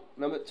Alberto,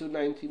 number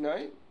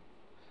 299.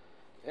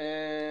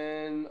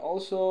 And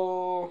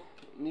also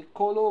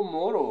Nicolo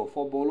Moro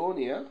for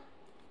Bologna.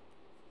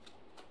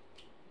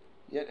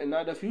 Yet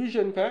another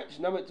fusion patch,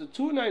 number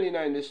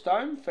 299 this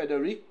time,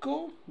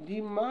 Federico Di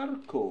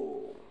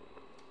Marco.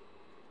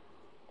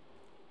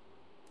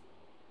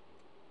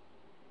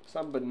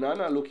 Some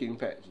banana looking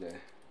patch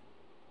there.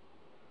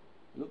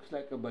 Looks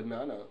like a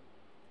banana.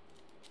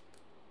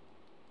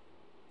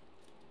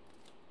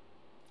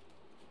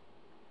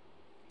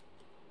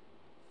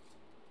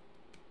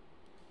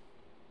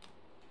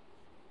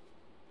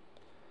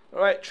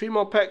 Alright, 3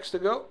 more packs to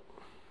go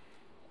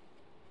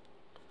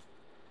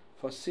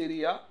for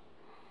Serie A.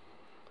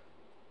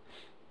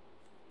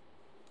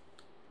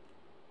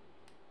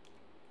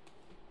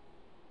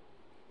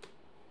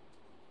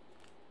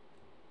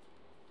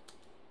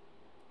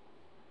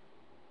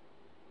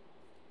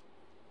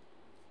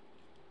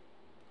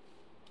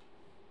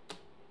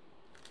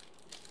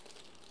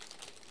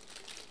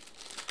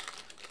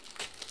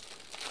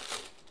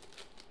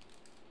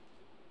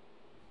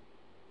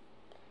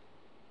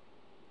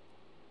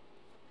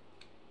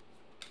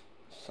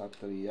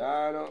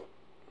 Satriano.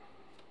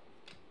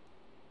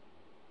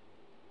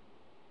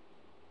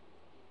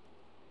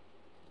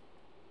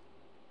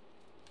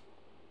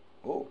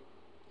 Oh,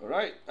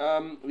 alright.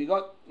 We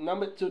got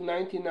number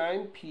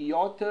 299,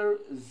 Piotr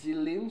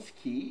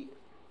Zielinski,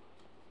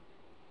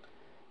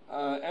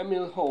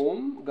 Emil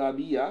Holm,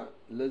 Gabia,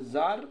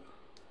 Lazar,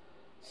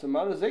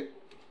 Samarzik,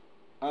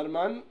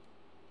 Arman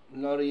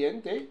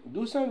Loriente,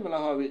 Dusan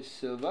Vlahovic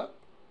Silva,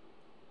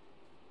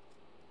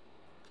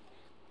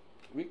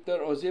 Victor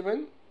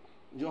Osimhen,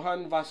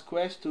 Johan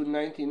Vasquez to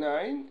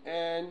 99,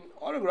 and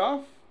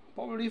autograph,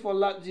 probably for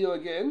Lazio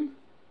again.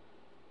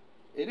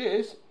 It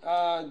is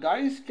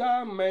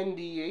Gaisca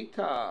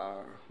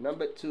Mendieta,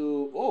 number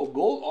 2. Oh,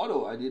 gold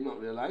auto. I did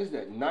not realize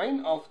that.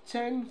 9 of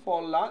 10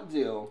 for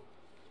Lazio.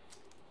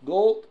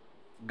 Gold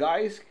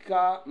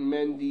Gaisca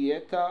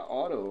Mendieta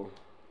auto.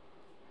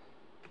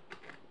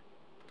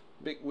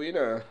 Big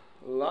winner,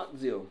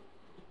 Lazio.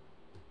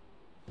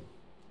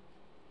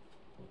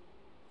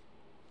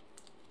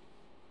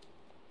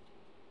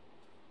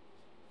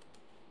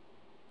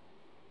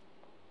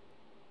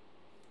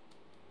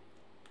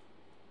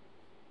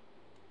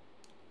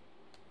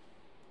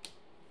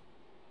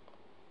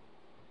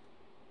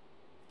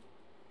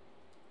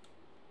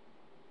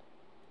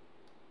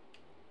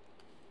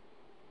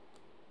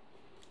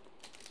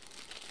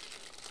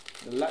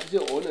 The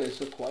Lazio owner is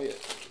so quiet.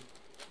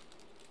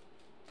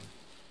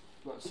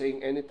 Not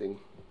saying anything.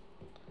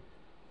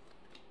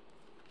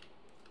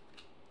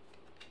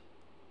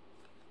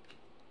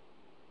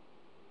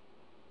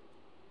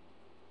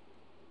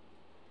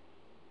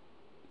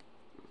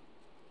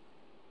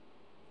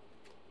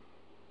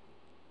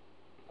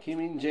 Kim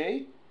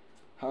Min-jae,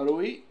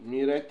 Harui,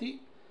 Miretti,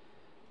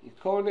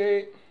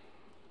 Ikone,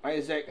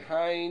 Isaac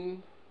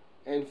Hein,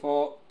 and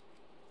for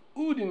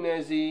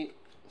Udinese,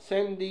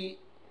 Sandy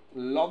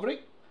Lovrick,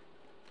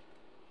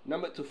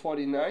 number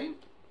 249.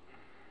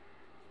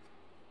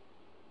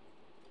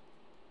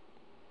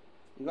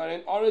 You got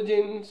an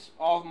Origins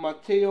of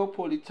Matteo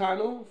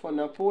Politano for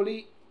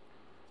Napoli,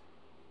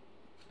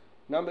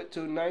 number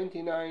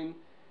 299.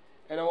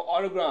 And our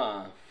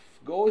autograph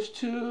goes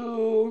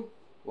to,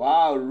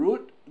 wow,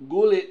 Ruud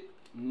Gullit,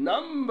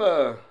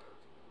 number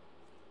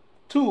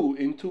 2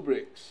 in 2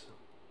 breaks.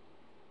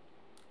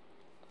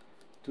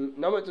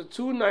 Number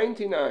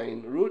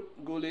 299, Ruud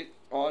Gullit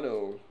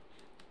auto.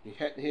 We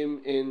had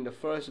him in the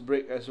first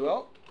break as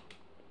well.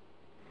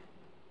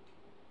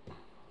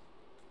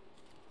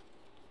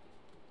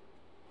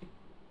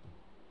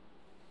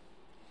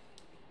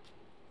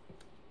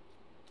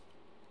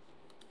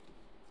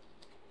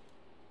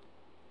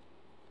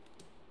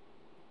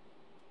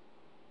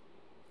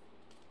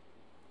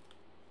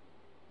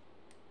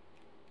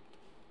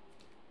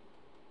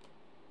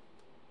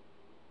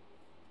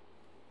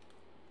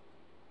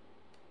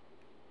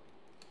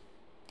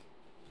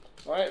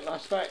 Alright,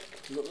 last pack.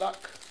 Good luck.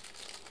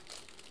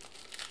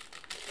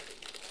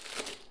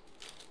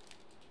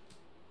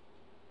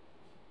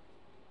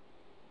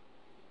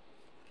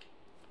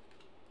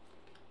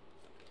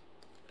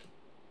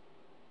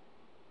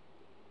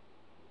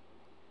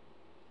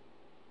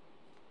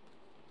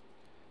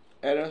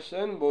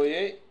 Ederson,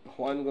 Boye,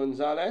 Juan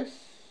Gonzalez.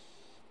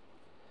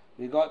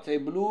 We got a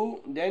blue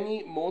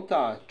Danny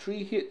Mota.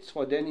 3 hits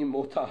for Danny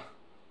Mota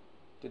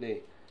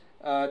today.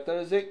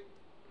 Terzic.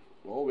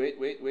 Oh,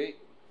 wait.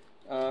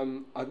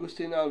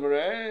 Agustin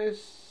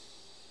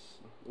Alvarez.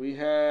 We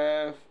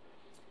have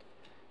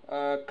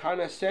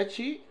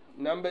Carnasechi,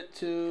 number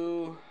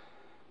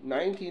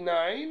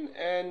 299.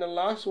 And the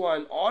last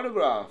one,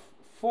 autograph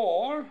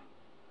for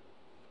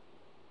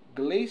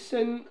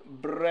Gleison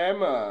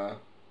Bremer,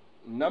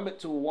 number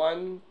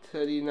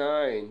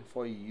 139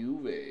 for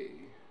Juve.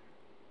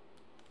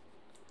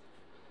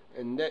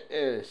 And that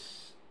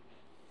is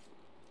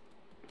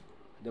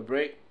the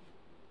break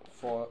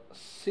for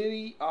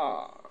Serie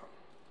A.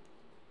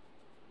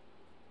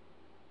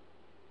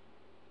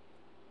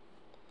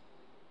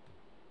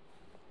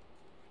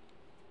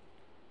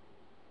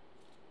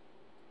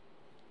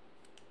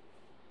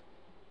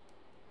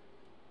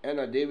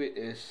 Anna David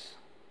is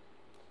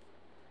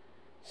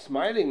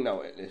smiling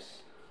now at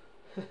this.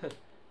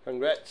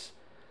 Congrats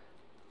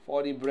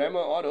for the Bremer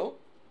auto.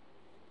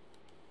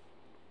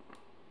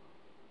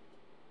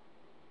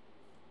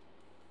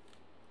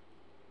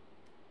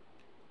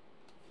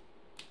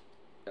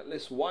 At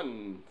least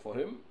one for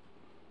him.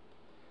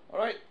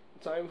 Alright,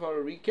 time for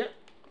a recap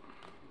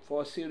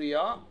for Serie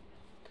A.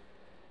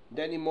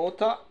 Danny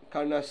Mota,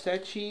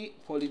 Carnasechi,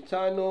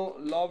 Politano,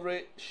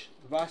 Lovric,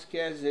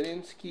 Vasquez,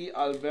 Zielinski,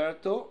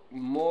 Alberto,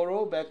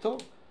 Moro,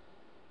 Beto,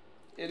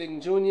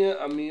 Ealing Jr.,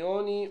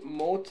 Amioni,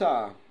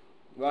 Mota,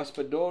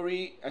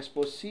 Raspadori,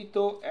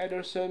 Esposito,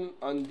 Ederson,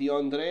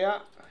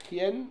 Diondrea,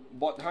 Hien,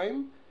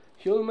 Botheim,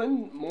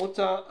 Hillman,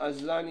 Mota,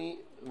 Azlani,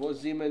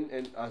 Voziman,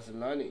 and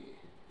Azlani.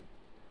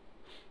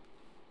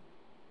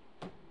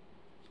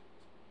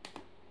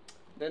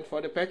 Then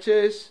for the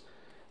patches,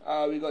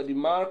 we got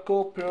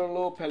DiMarco,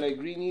 Pirlo,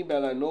 Pellegrini,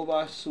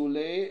 Bellanova,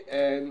 Sule,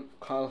 and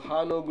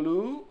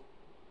Calhanoglu.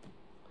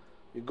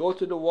 We go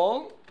to the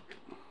wall.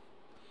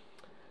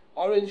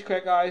 Orange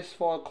crack eyes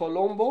for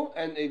Colombo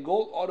and a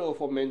gold auto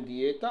for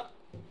Mendieta.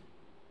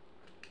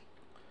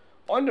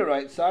 On the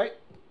right side,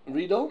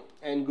 Riddle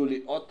and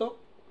Gullit auto.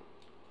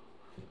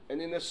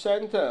 And in the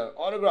center,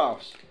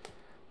 autographs.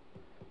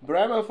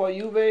 Bremer for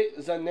Juve,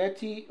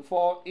 Zanetti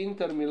for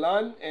Inter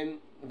Milan, and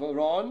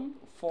Veron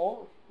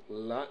for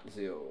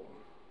Lazio.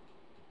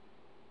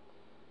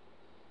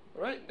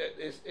 Alright, that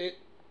is it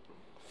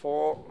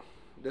for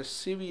the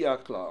Sevilla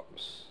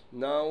clubs.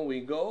 Now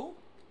we go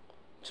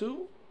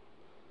to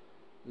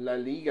La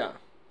Liga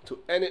to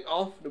end it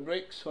off the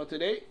breaks for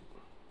today.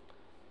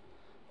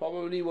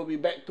 Probably will be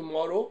back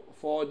tomorrow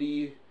for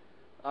the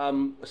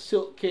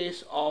silk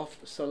case of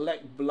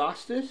select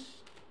blasters.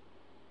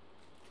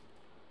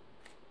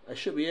 I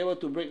should be able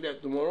to break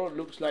that tomorrow. It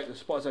looks like the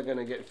spots are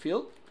gonna get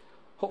filled.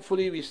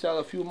 Hopefully we sell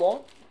a few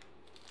more,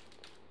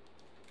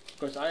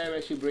 because I am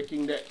actually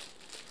breaking that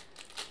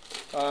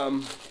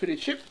pretty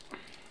cheap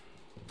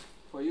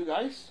for you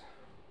guys,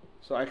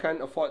 so I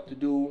can't afford to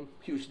do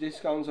huge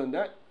discounts on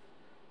that.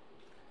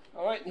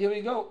 Alright, here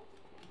we go.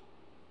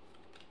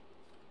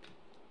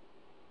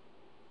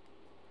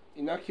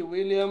 Inaki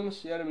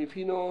Williams, Jeremy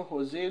Pino,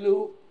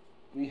 Joselu.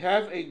 We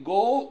have a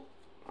goal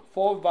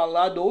for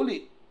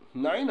Valladolid,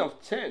 9 of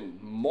 10.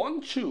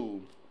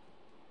 Monchu.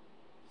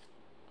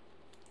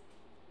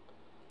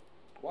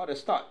 What a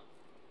start.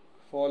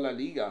 for La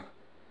Liga.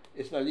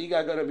 Is La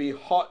Liga gonna be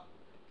hot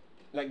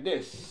like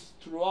this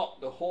throughout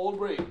the whole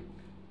break?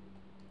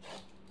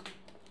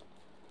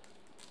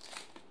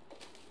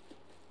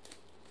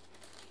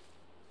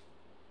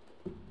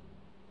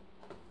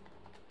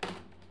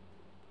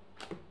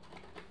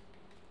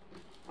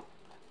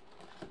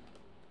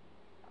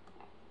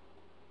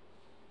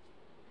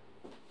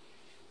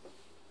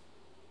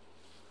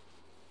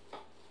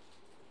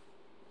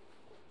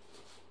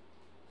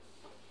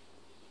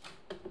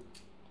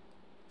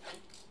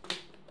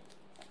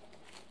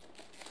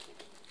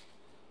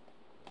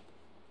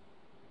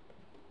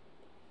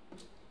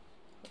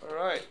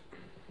 Alright.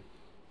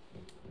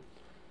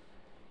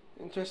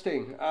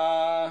 Interesting.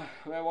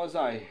 Where was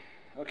I?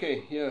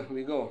 Okay, here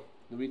we go.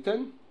 Do we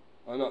turn?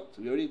 Or not?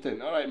 We already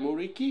turned. Alright,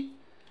 Muriki.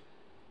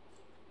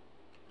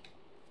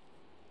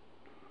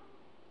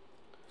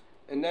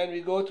 And then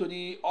we go to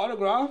the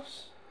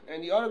autographs.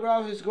 And the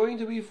autograph is going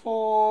to be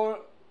for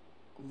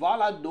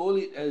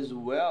Valladolid as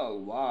well.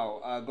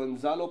 Wow.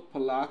 Gonzalo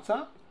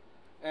Plata.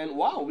 And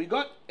wow, we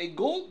got a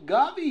gold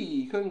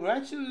Gavi.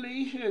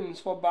 Congratulations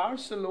for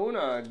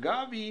Barcelona.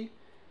 Gavi,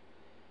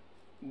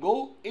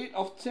 gold 8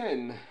 of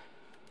 10.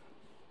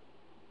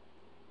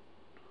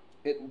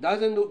 It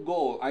doesn't look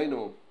gold, I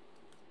know.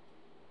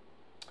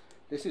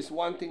 This is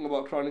one thing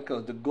about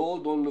Chronicles. The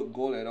gold don't look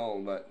gold at all.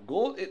 But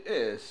gold it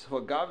is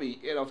for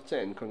Gavi, 8 of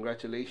 10.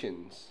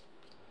 Congratulations.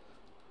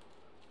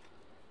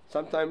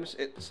 Sometimes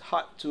it's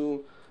hard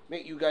to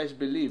make you guys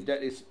believe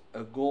that is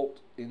a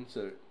gold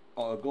insert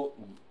or a gold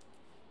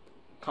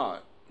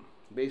card,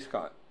 base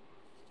card.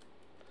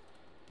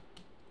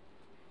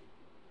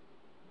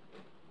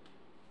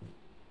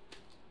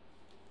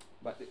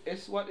 But it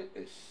is what it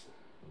is.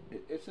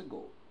 It is a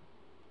gold.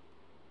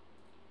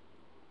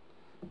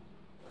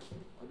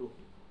 Aduh.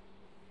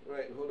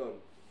 Right, hold on.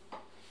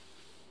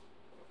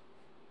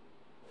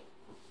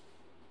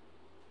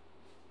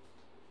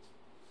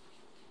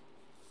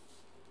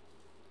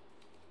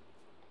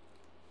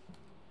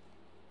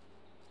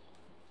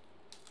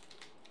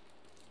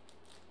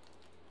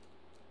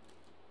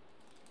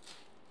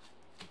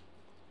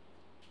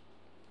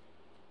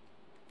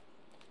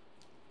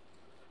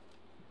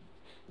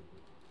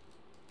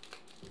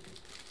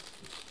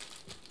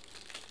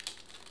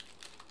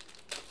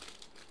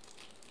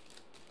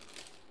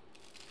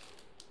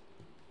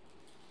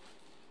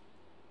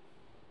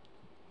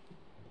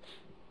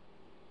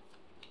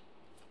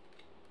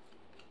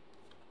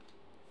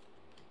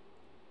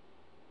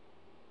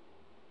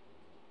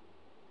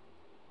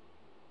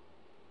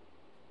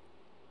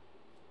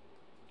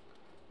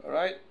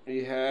 Alright,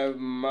 we have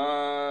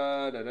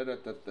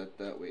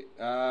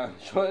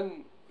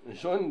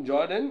Sean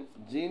Jordan,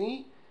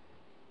 Genie,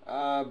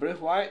 Brave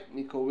White,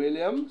 Nico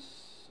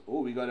Williams.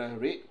 Oh, we got a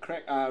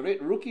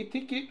red rookie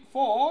ticket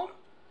for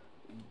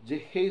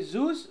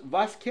Jesus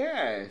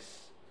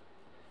Vasquez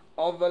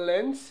of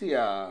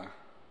Valencia.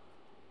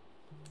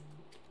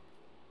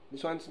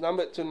 This one's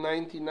numbered to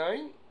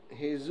 99.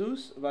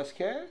 Jesus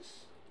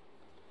Vasquez,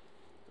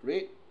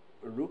 red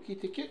rookie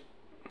ticket.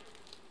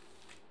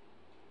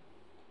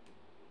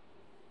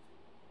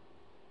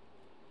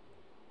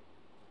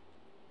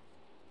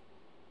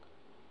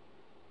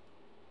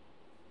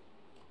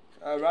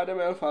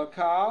 Radamel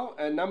Falcao,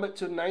 and numbered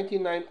to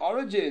 99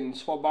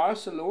 Origins for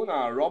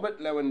Barcelona, Robert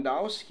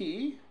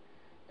Lewandowski.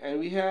 And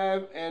we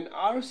have an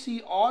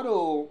RC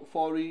Auto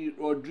for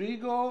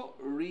Rodrigo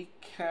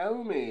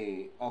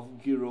Riquelme of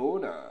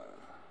Girona.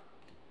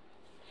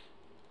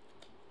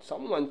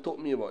 Someone told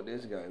me about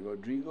this guy,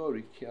 Rodrigo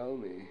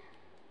Riquelme.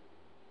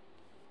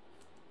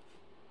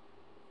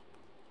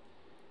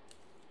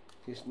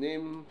 His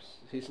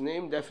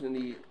name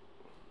definitely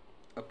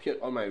appeared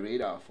on my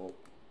radar for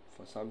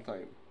some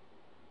time.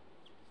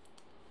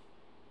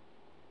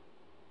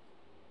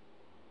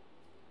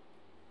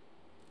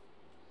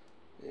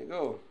 There you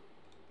go.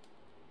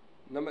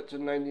 Number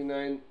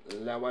 299,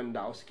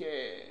 Lewandowski.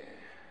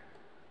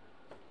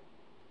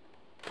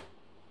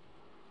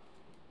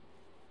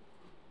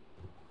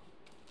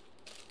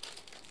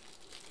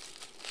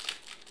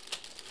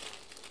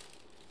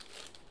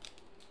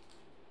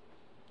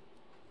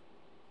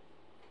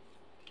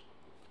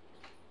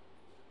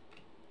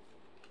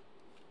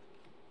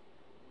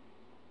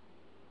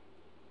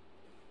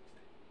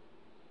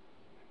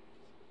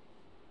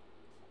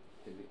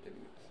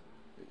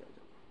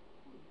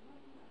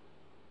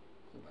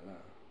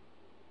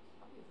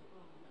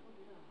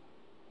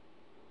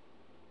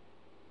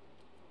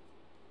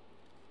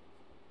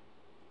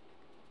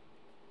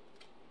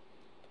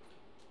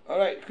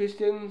 Alright,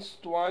 Christian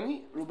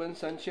Stuani, Ruben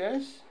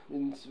Sanchez,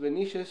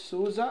 Vinicius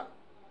Souza,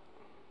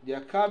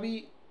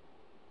 Diakabi,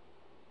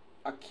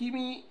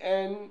 Akimi,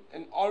 and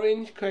an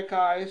orange crack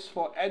eyes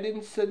for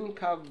Edinson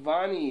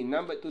Cavani,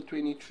 number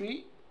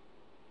 223.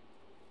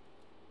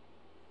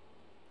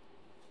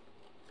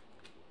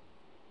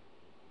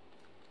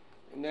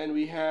 And then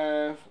we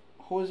have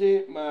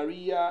Jose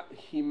Maria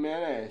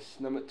Jimenez,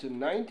 number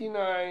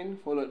 299,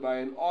 followed by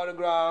an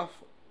autograph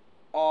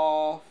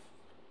of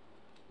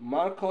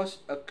Marcos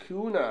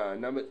Acuna,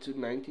 number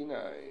 299.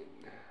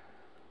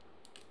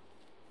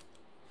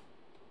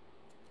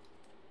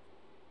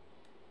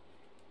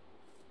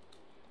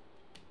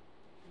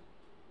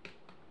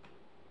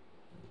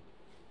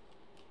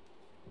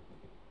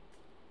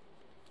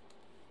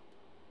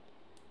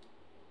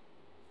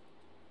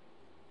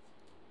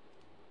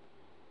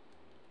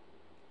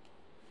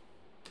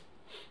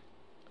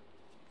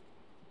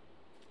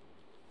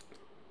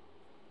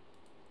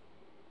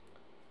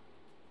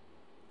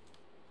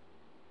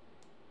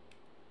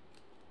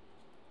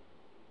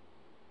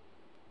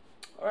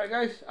 Alright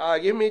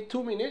guys, give me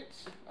 2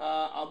 minutes.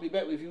 I'll be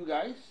back with you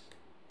guys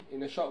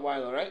in a short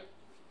while, alright?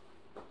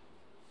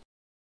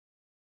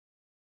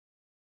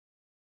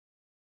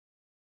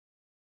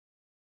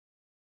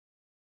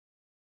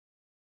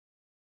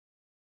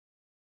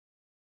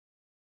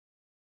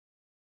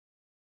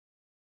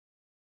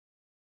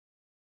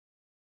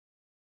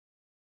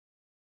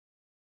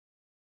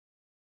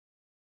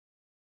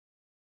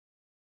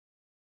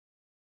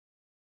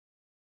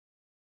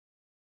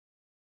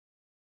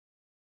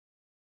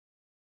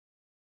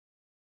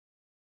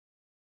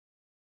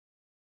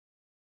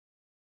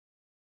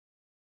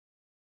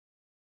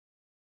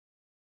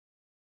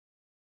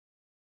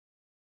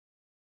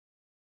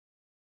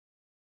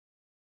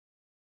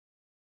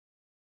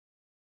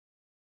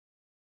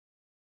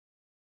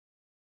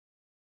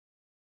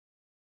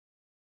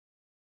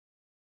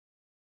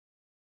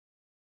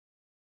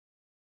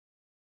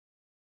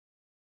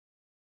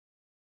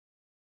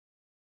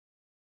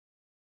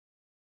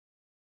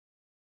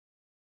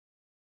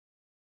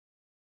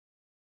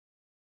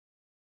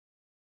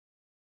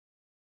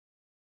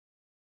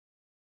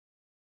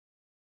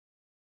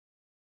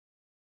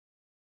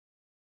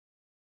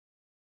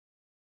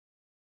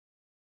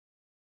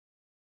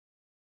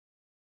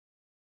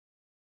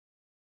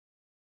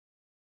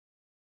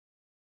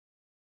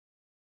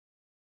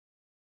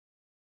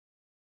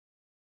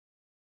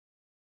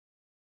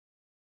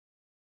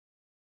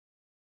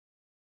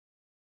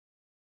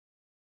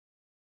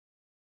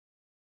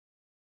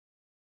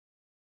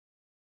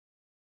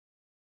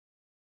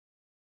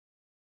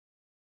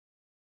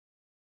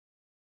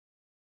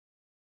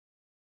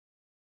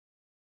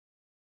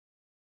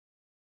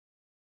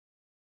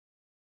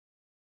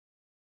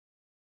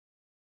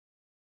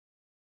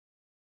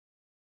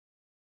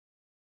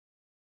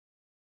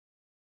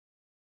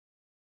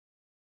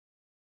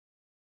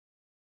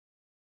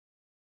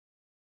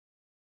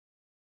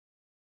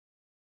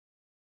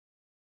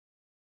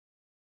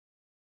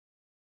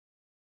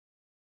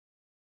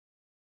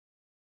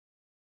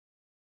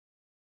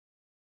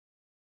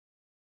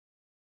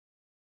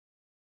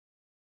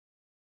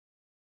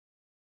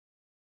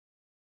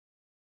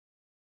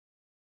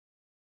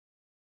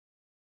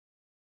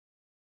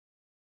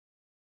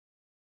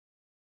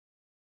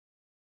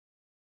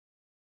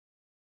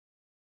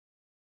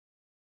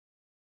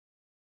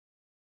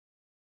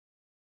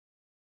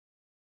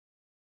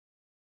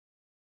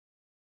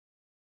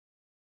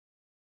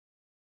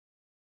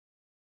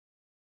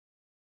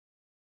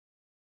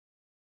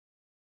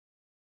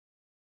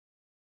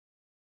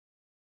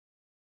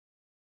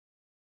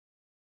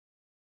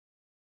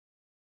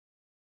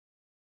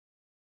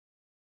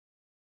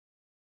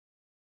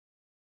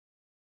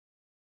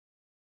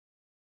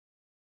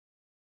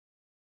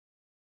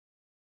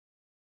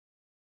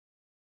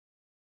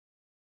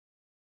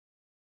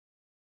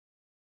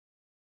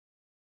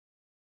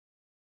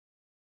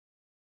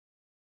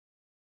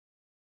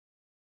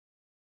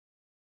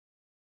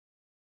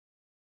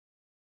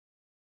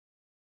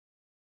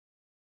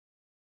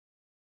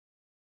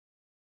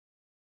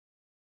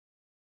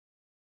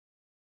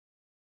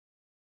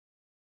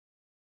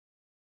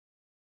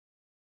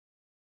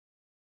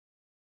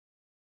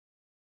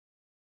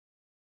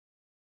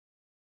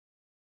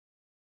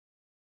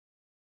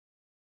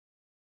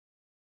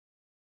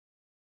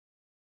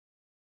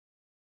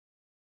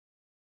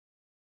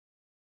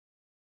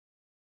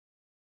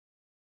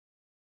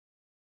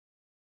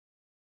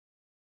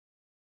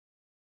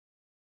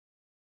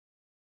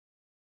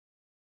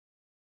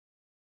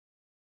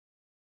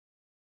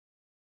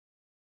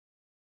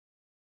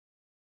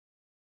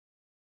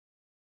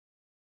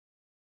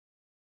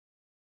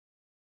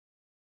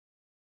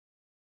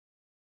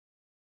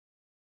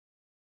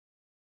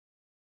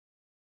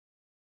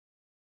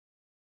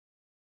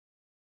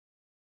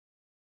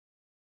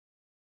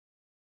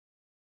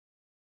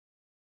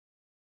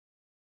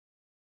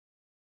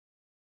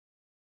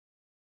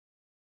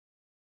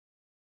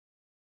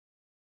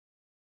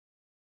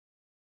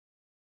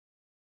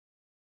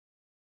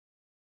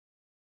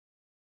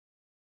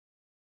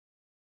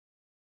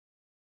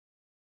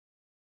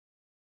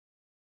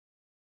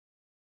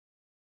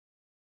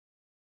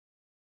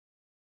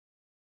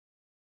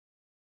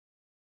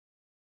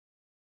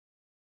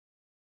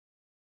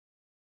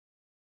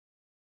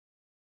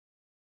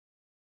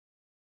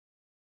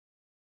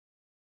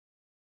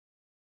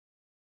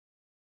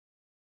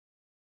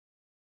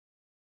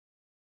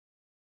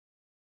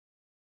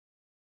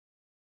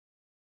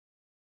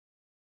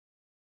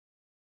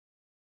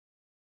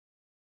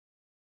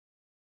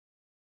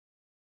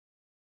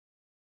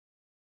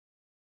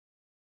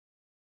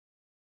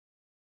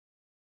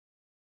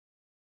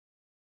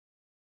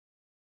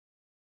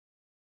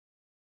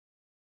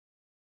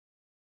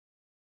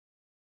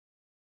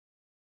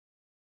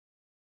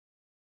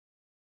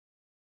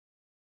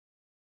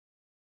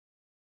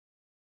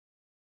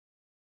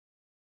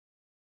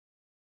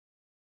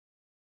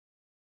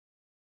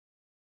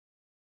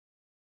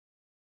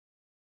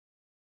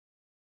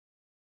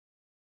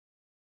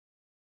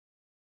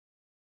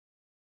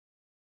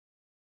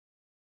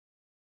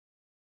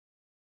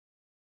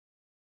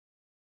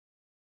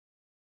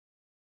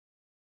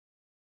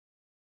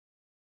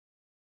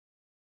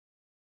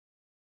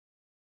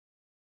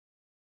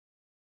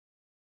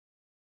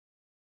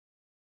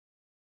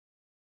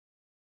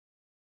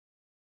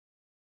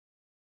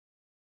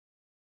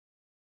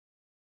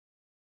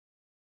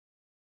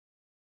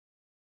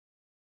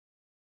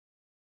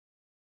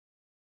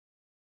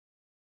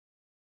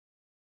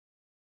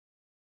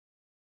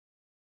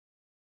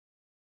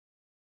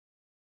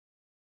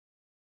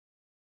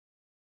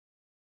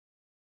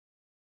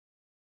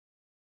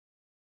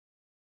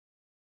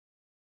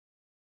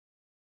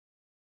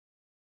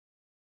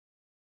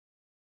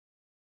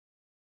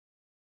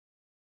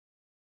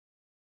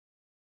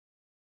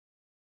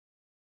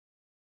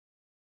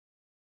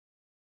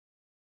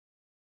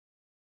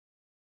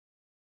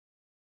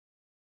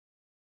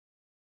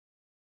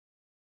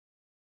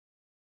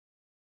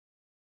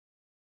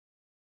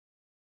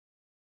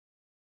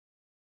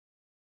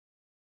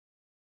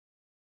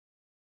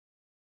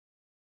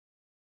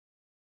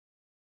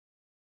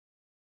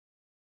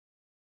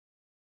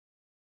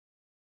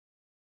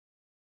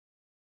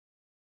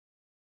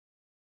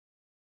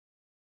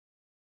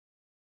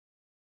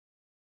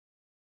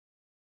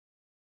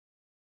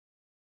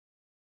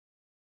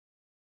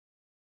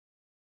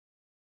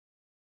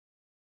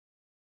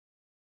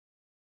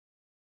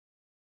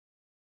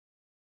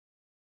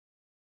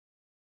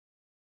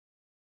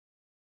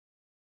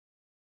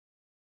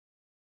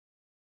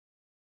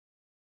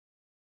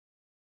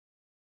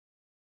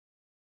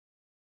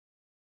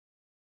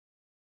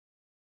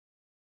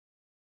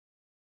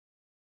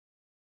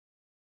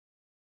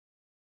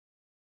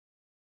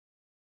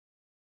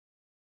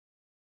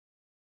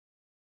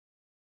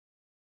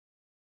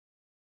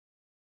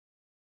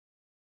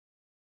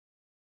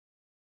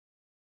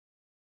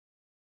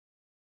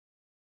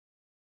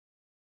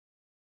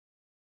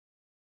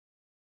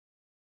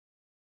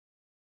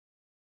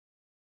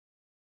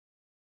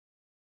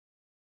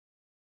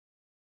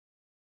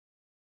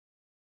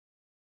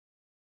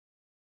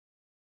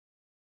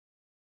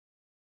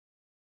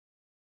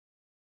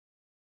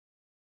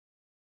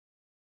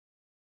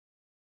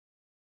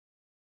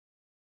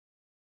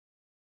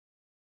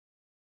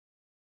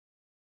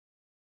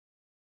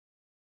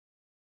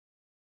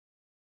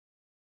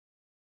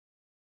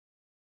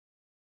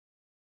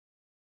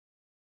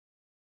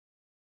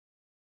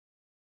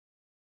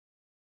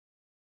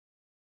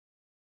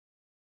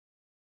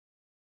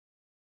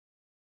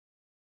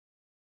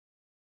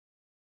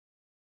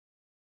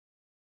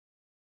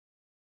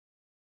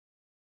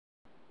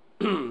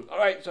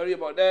 Alright, sorry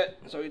about that.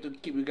 Sorry to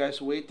keep you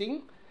guys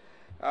waiting.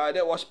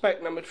 That was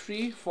pack number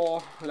 3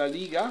 for La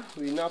Liga.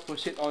 We now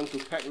proceed on to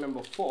pack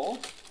number 4.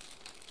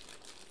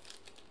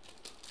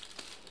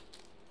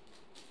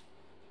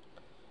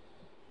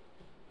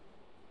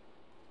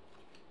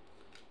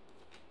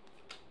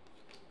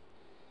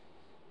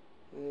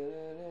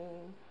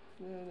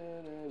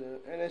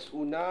 NS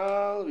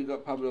Unal, we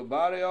got Pablo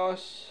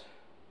Barrios.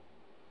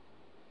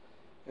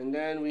 And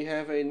then we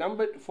have a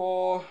numbered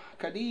for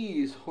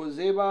Cadiz,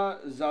 Joseba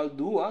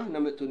Zaldua,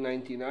 numbered to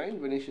 99,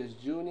 Vinicius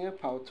Jr.,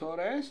 Pau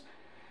Torres.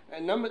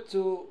 And numbered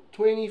to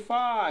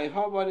 25,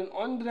 how about an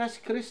Andres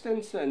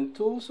Christensen,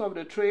 Tools of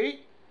the Trade,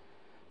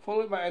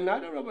 followed by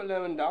another Robert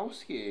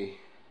Lewandowski.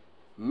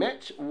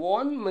 Match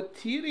 1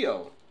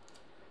 material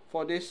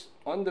for this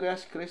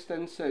Andres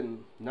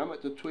Christensen,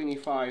 numbered to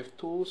 25,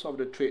 Tools of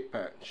the Trade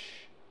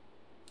patch.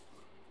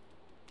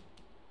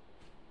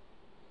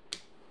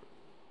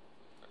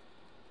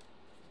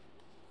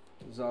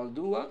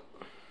 Zaldua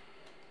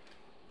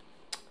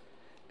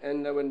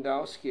and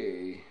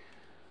Lewandowski.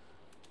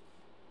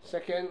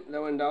 Second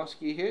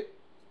Lewandowski hit.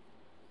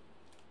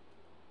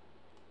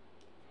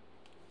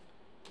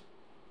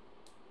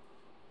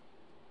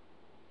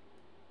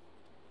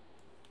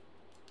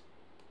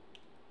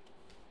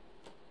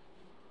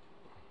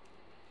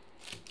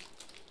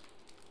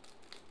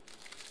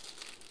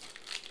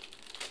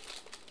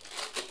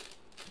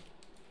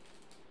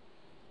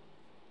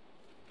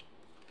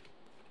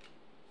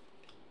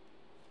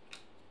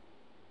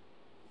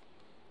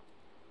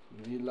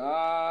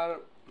 Villar,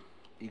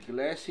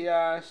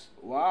 Iglesias,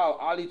 wow,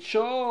 Ali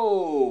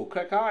Cho,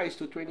 crack eyes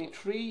to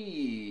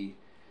 23.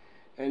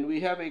 And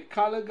we have a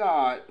color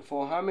guard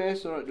for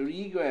James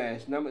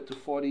Rodriguez, numbered to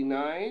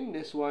 49.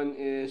 This one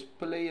is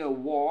player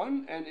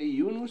 1, and a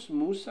Yunus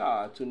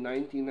Musa to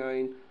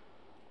 99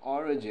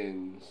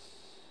 origins.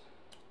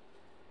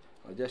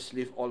 I'll just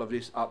leave all of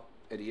this up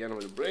at the end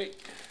of the break.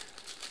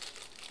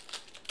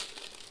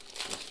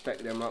 Let's stack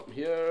them up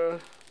here.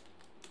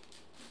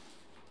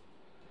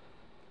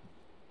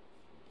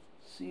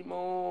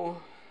 Simo.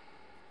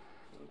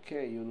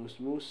 Okay, Yunus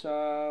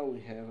Musa.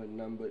 We have a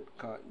numbered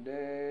card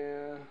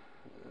there.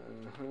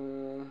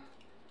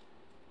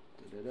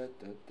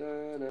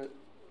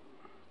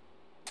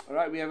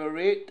 Alright, we have a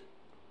red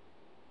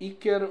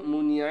Iker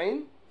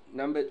Muniain,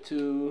 numbered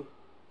to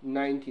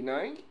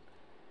 99.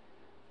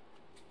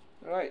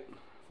 Alright,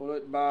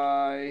 followed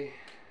by,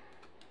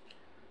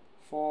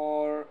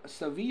 for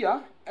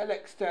Sevilla,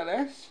 Alex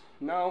Telles,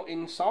 now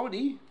in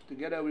Saudi,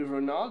 together with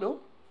Ronaldo.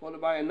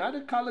 Followed by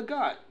another color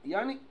guard,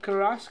 Yannick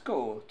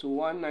Carrasco to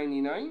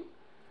 199.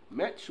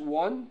 Match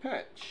 1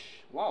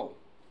 patch. Wow.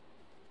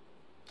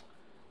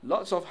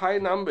 Lots of high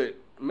numbered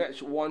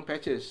match 1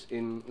 patches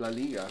in La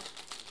Liga.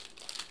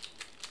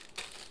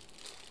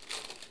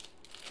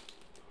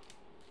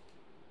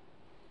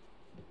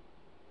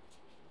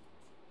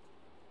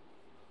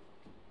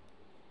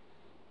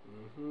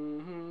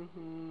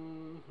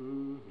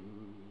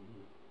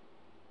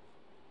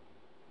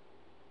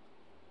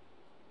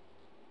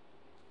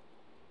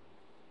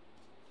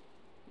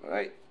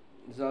 Alright,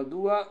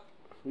 Zaldua,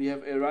 we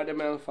have a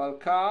Radamel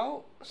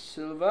Falcao,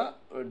 silver,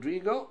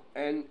 Rodrigo,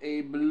 and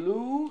a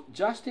blue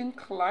Justin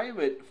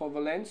Kluivert for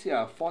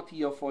Valencia,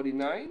 40 of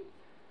 49.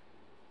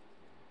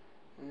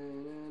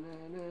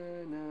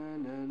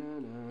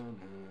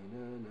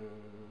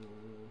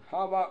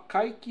 How about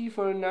Kaiki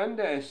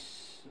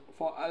Fernandez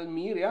for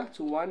Almeria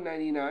to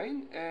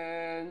 199,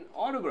 and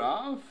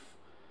autograph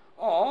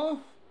of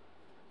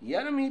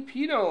Yeremy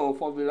Pino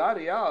for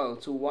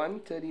Villarreal to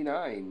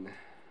 139.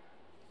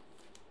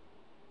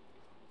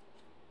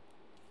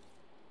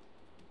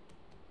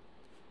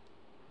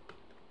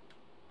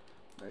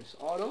 Nice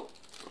auto.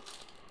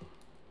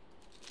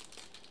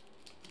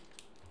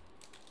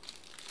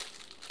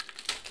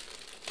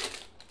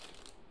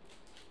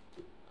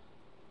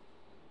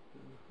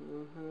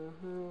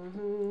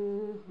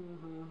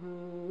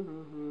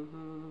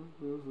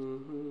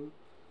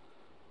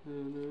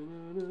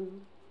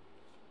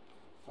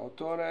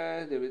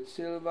 Torres, David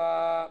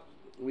Silva.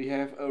 We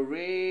have a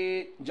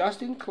red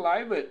Justin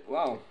Kluivert.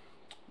 Wow,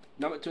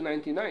 number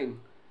 299.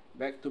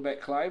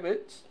 Back-to-back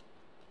Kluiverts.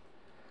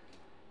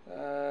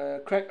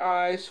 Crack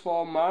eyes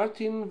for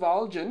Martin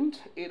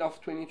Valgent, 8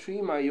 of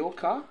 23,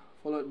 Mallorca,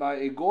 followed by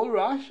a gold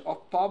rush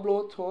of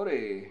Pablo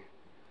Torre.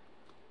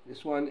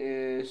 This one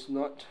is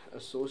not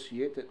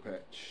associated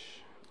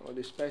patch. All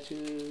these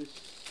patches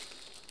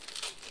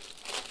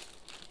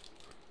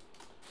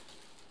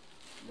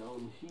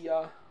down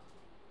here.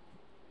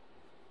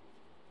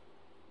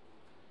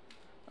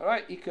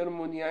 Alright, Iker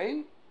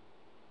Muniain.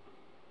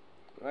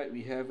 Alright,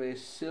 we have a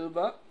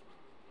silver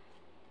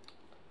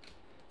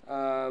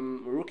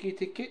rookie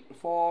ticket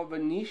for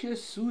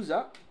Vinicius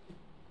Souza.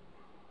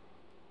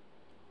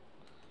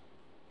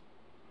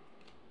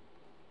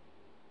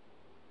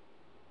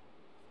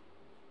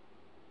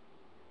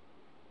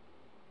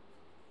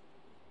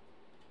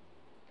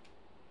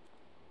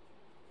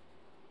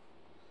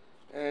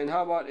 And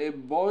how about a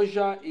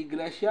Borja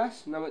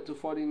Iglesias, number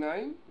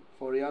 249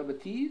 for Real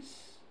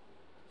Betis.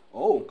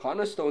 Oh,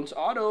 Cornerstone's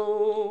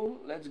auto.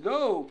 Let's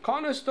go.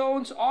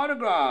 Cornerstone's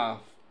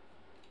autograph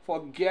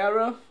for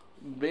Gareth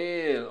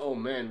Bale. Oh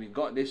man, we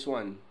got this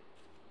one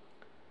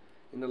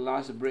in the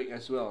last break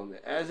as well. The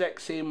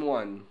exact same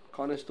one.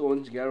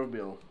 Cornerstone's Gareth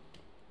Bale.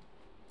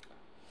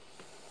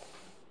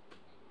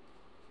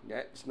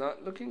 That's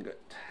not looking good.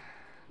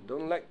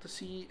 Don't like to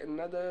see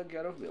another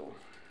Gareth Bale.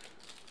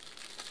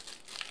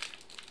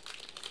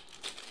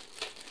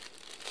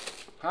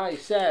 Hi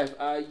Seth.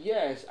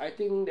 Yes, I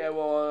think there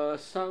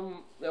was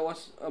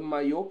a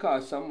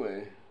Mallorca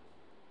somewhere.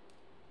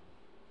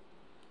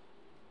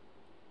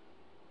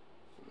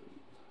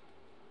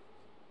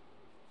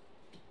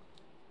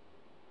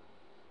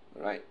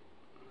 Right.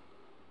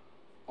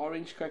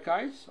 Orange crack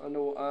eyes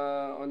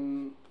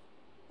on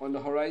the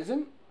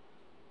horizon.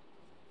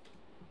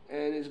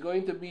 And it's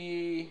going to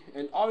be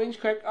an orange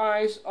crack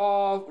eyes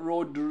of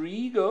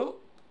Rodrigo.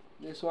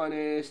 This one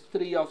is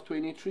 3 of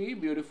 23.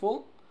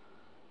 Beautiful.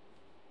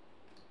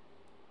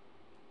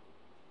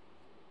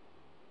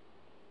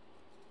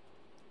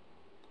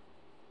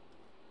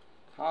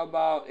 How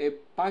about a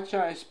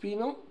Pacha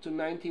Espino to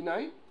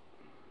 99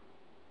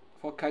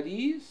 for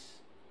Cadiz,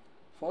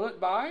 followed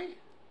by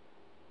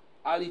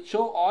Ali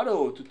Cho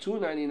Auto to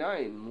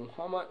 299.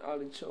 Muhammad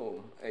Ali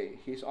Cho. Hey,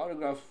 his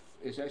autograph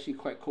is actually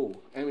quite cool.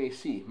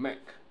 MAC, Mac.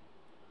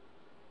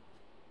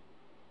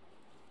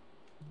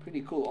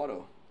 Pretty cool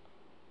auto.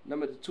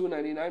 Number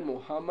 299,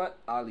 Muhammad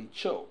Ali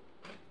Cho.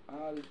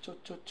 Ali Cho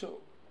Cho Cho.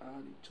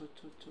 Ali Cho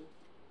Cho Cho.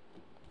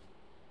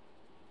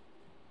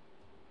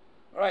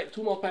 Alright,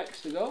 2 more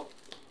packs to go.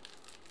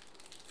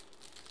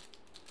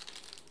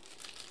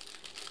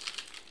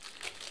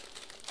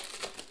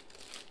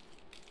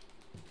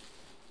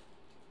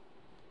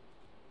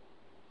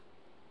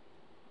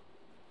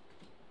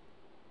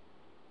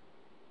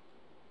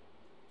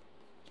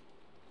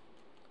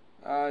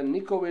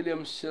 Nico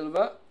Williams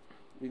Silva.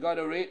 We got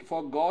a rate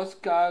for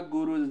Goska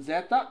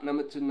Guruzeta,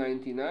 number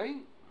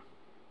 299.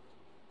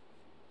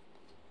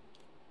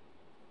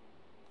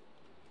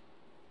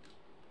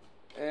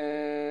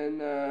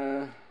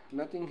 And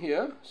nothing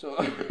here, so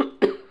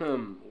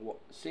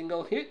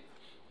single hit.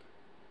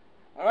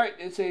 Alright,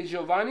 it's a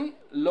Giovanni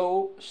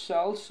Lo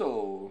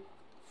Celso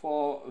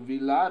for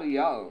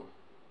Villarreal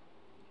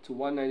to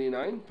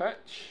 199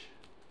 patch.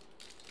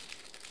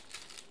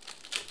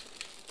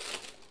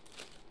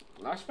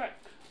 Last pack.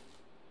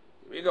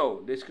 Here we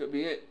go. This could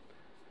be it.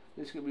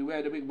 This could be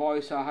where the big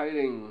boys are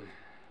hiding.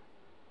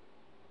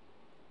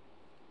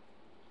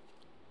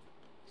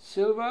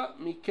 Silva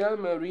Mikel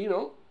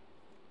Merino,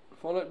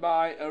 followed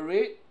by a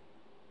red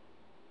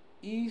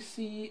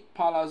EC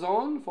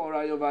Palazon for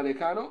Rayo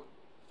Vallecano.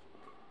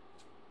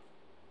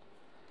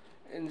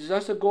 And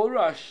just a gold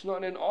rush,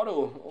 not an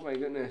auto. Oh my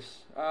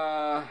goodness.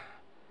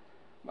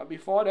 But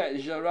before that,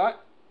 Gerard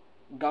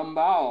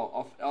Gambao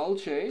of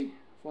Elche,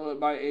 followed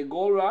by a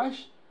gold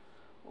rush.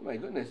 Oh my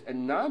goodness,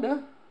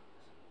 another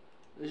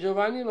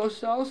Giovanni Lo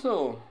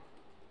Celso.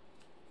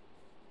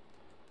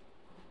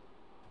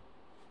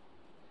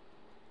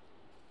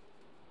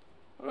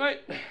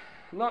 Alright,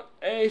 not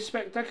a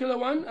spectacular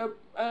one.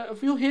 A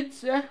few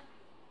hits there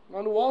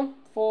on the wall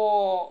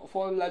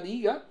for La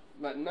Liga,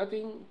 but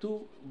nothing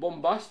too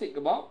bombastic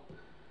about.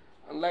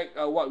 Unlike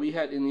what we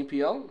had in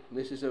EPL.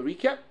 This is a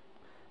recap.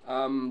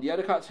 The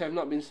other cards have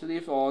not been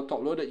sleeved or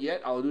top loaded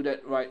yet. I'll do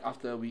that right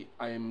after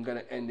I am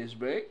gonna end this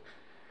break.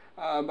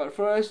 But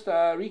first,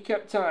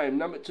 recap time.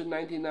 Number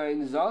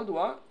 299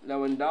 Zaldua,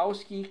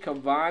 Lewandowski,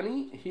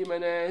 Cavani,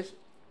 Jimenez,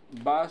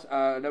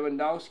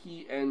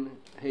 Lewandowski, and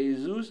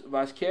Jesus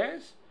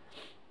Vasquez.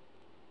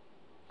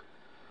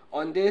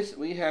 On this,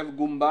 we have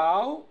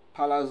Gumbau,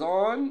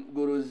 Palazon,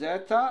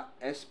 Guruzeta,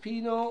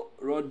 Espino,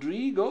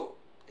 Rodrigo,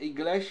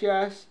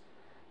 Iglesias,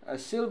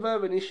 Silva,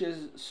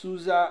 Vinicius,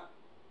 Souza,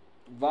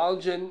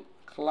 Valjean,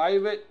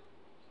 Kluivert,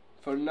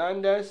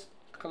 Fernandez,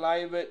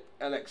 Kluivert,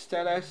 Alex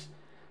Telles,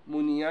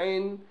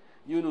 Muniain,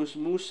 Yunus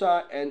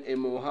Musa, and a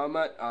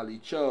Muhammad Ali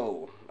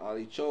Cho.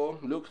 Ali Cho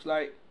looks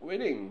like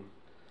winning.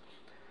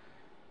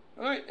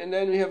 Alright, and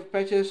then we have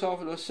patches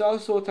of Lo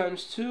Celso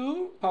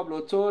 ×2,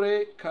 Pablo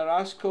Torre,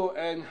 Carrasco,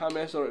 and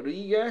James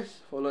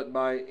Rodriguez, followed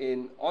by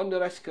in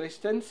Andres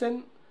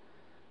Christensen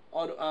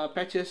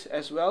patches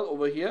as well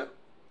over here.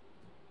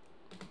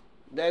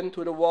 Then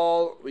to the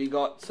wall, we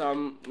got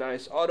some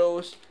nice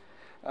autos.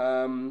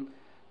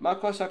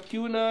 Marcos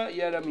Acuna,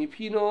 Yeremy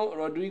Pino,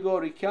 Rodrigo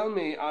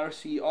Riquelme,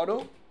 RC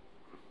auto.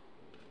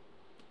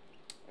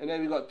 And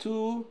then we got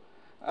 2.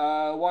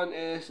 One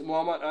is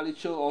Muhammad Ali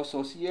Cho of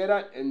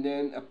Sociedad, and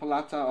then a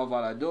Plata of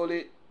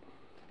Valladolid.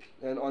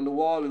 And on the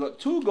wall, we got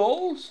 2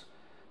 goals.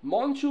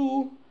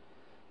 Monchu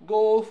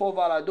goal for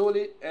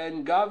Valladolid,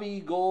 and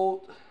Gavi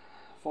goal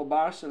for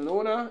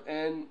Barcelona,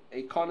 and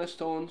a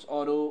Cornerstones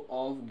auto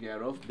of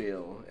Gareth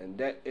Bale. And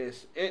that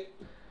is it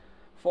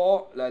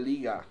for La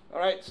Liga.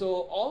 Alright, so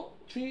all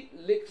 3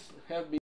 leagues have been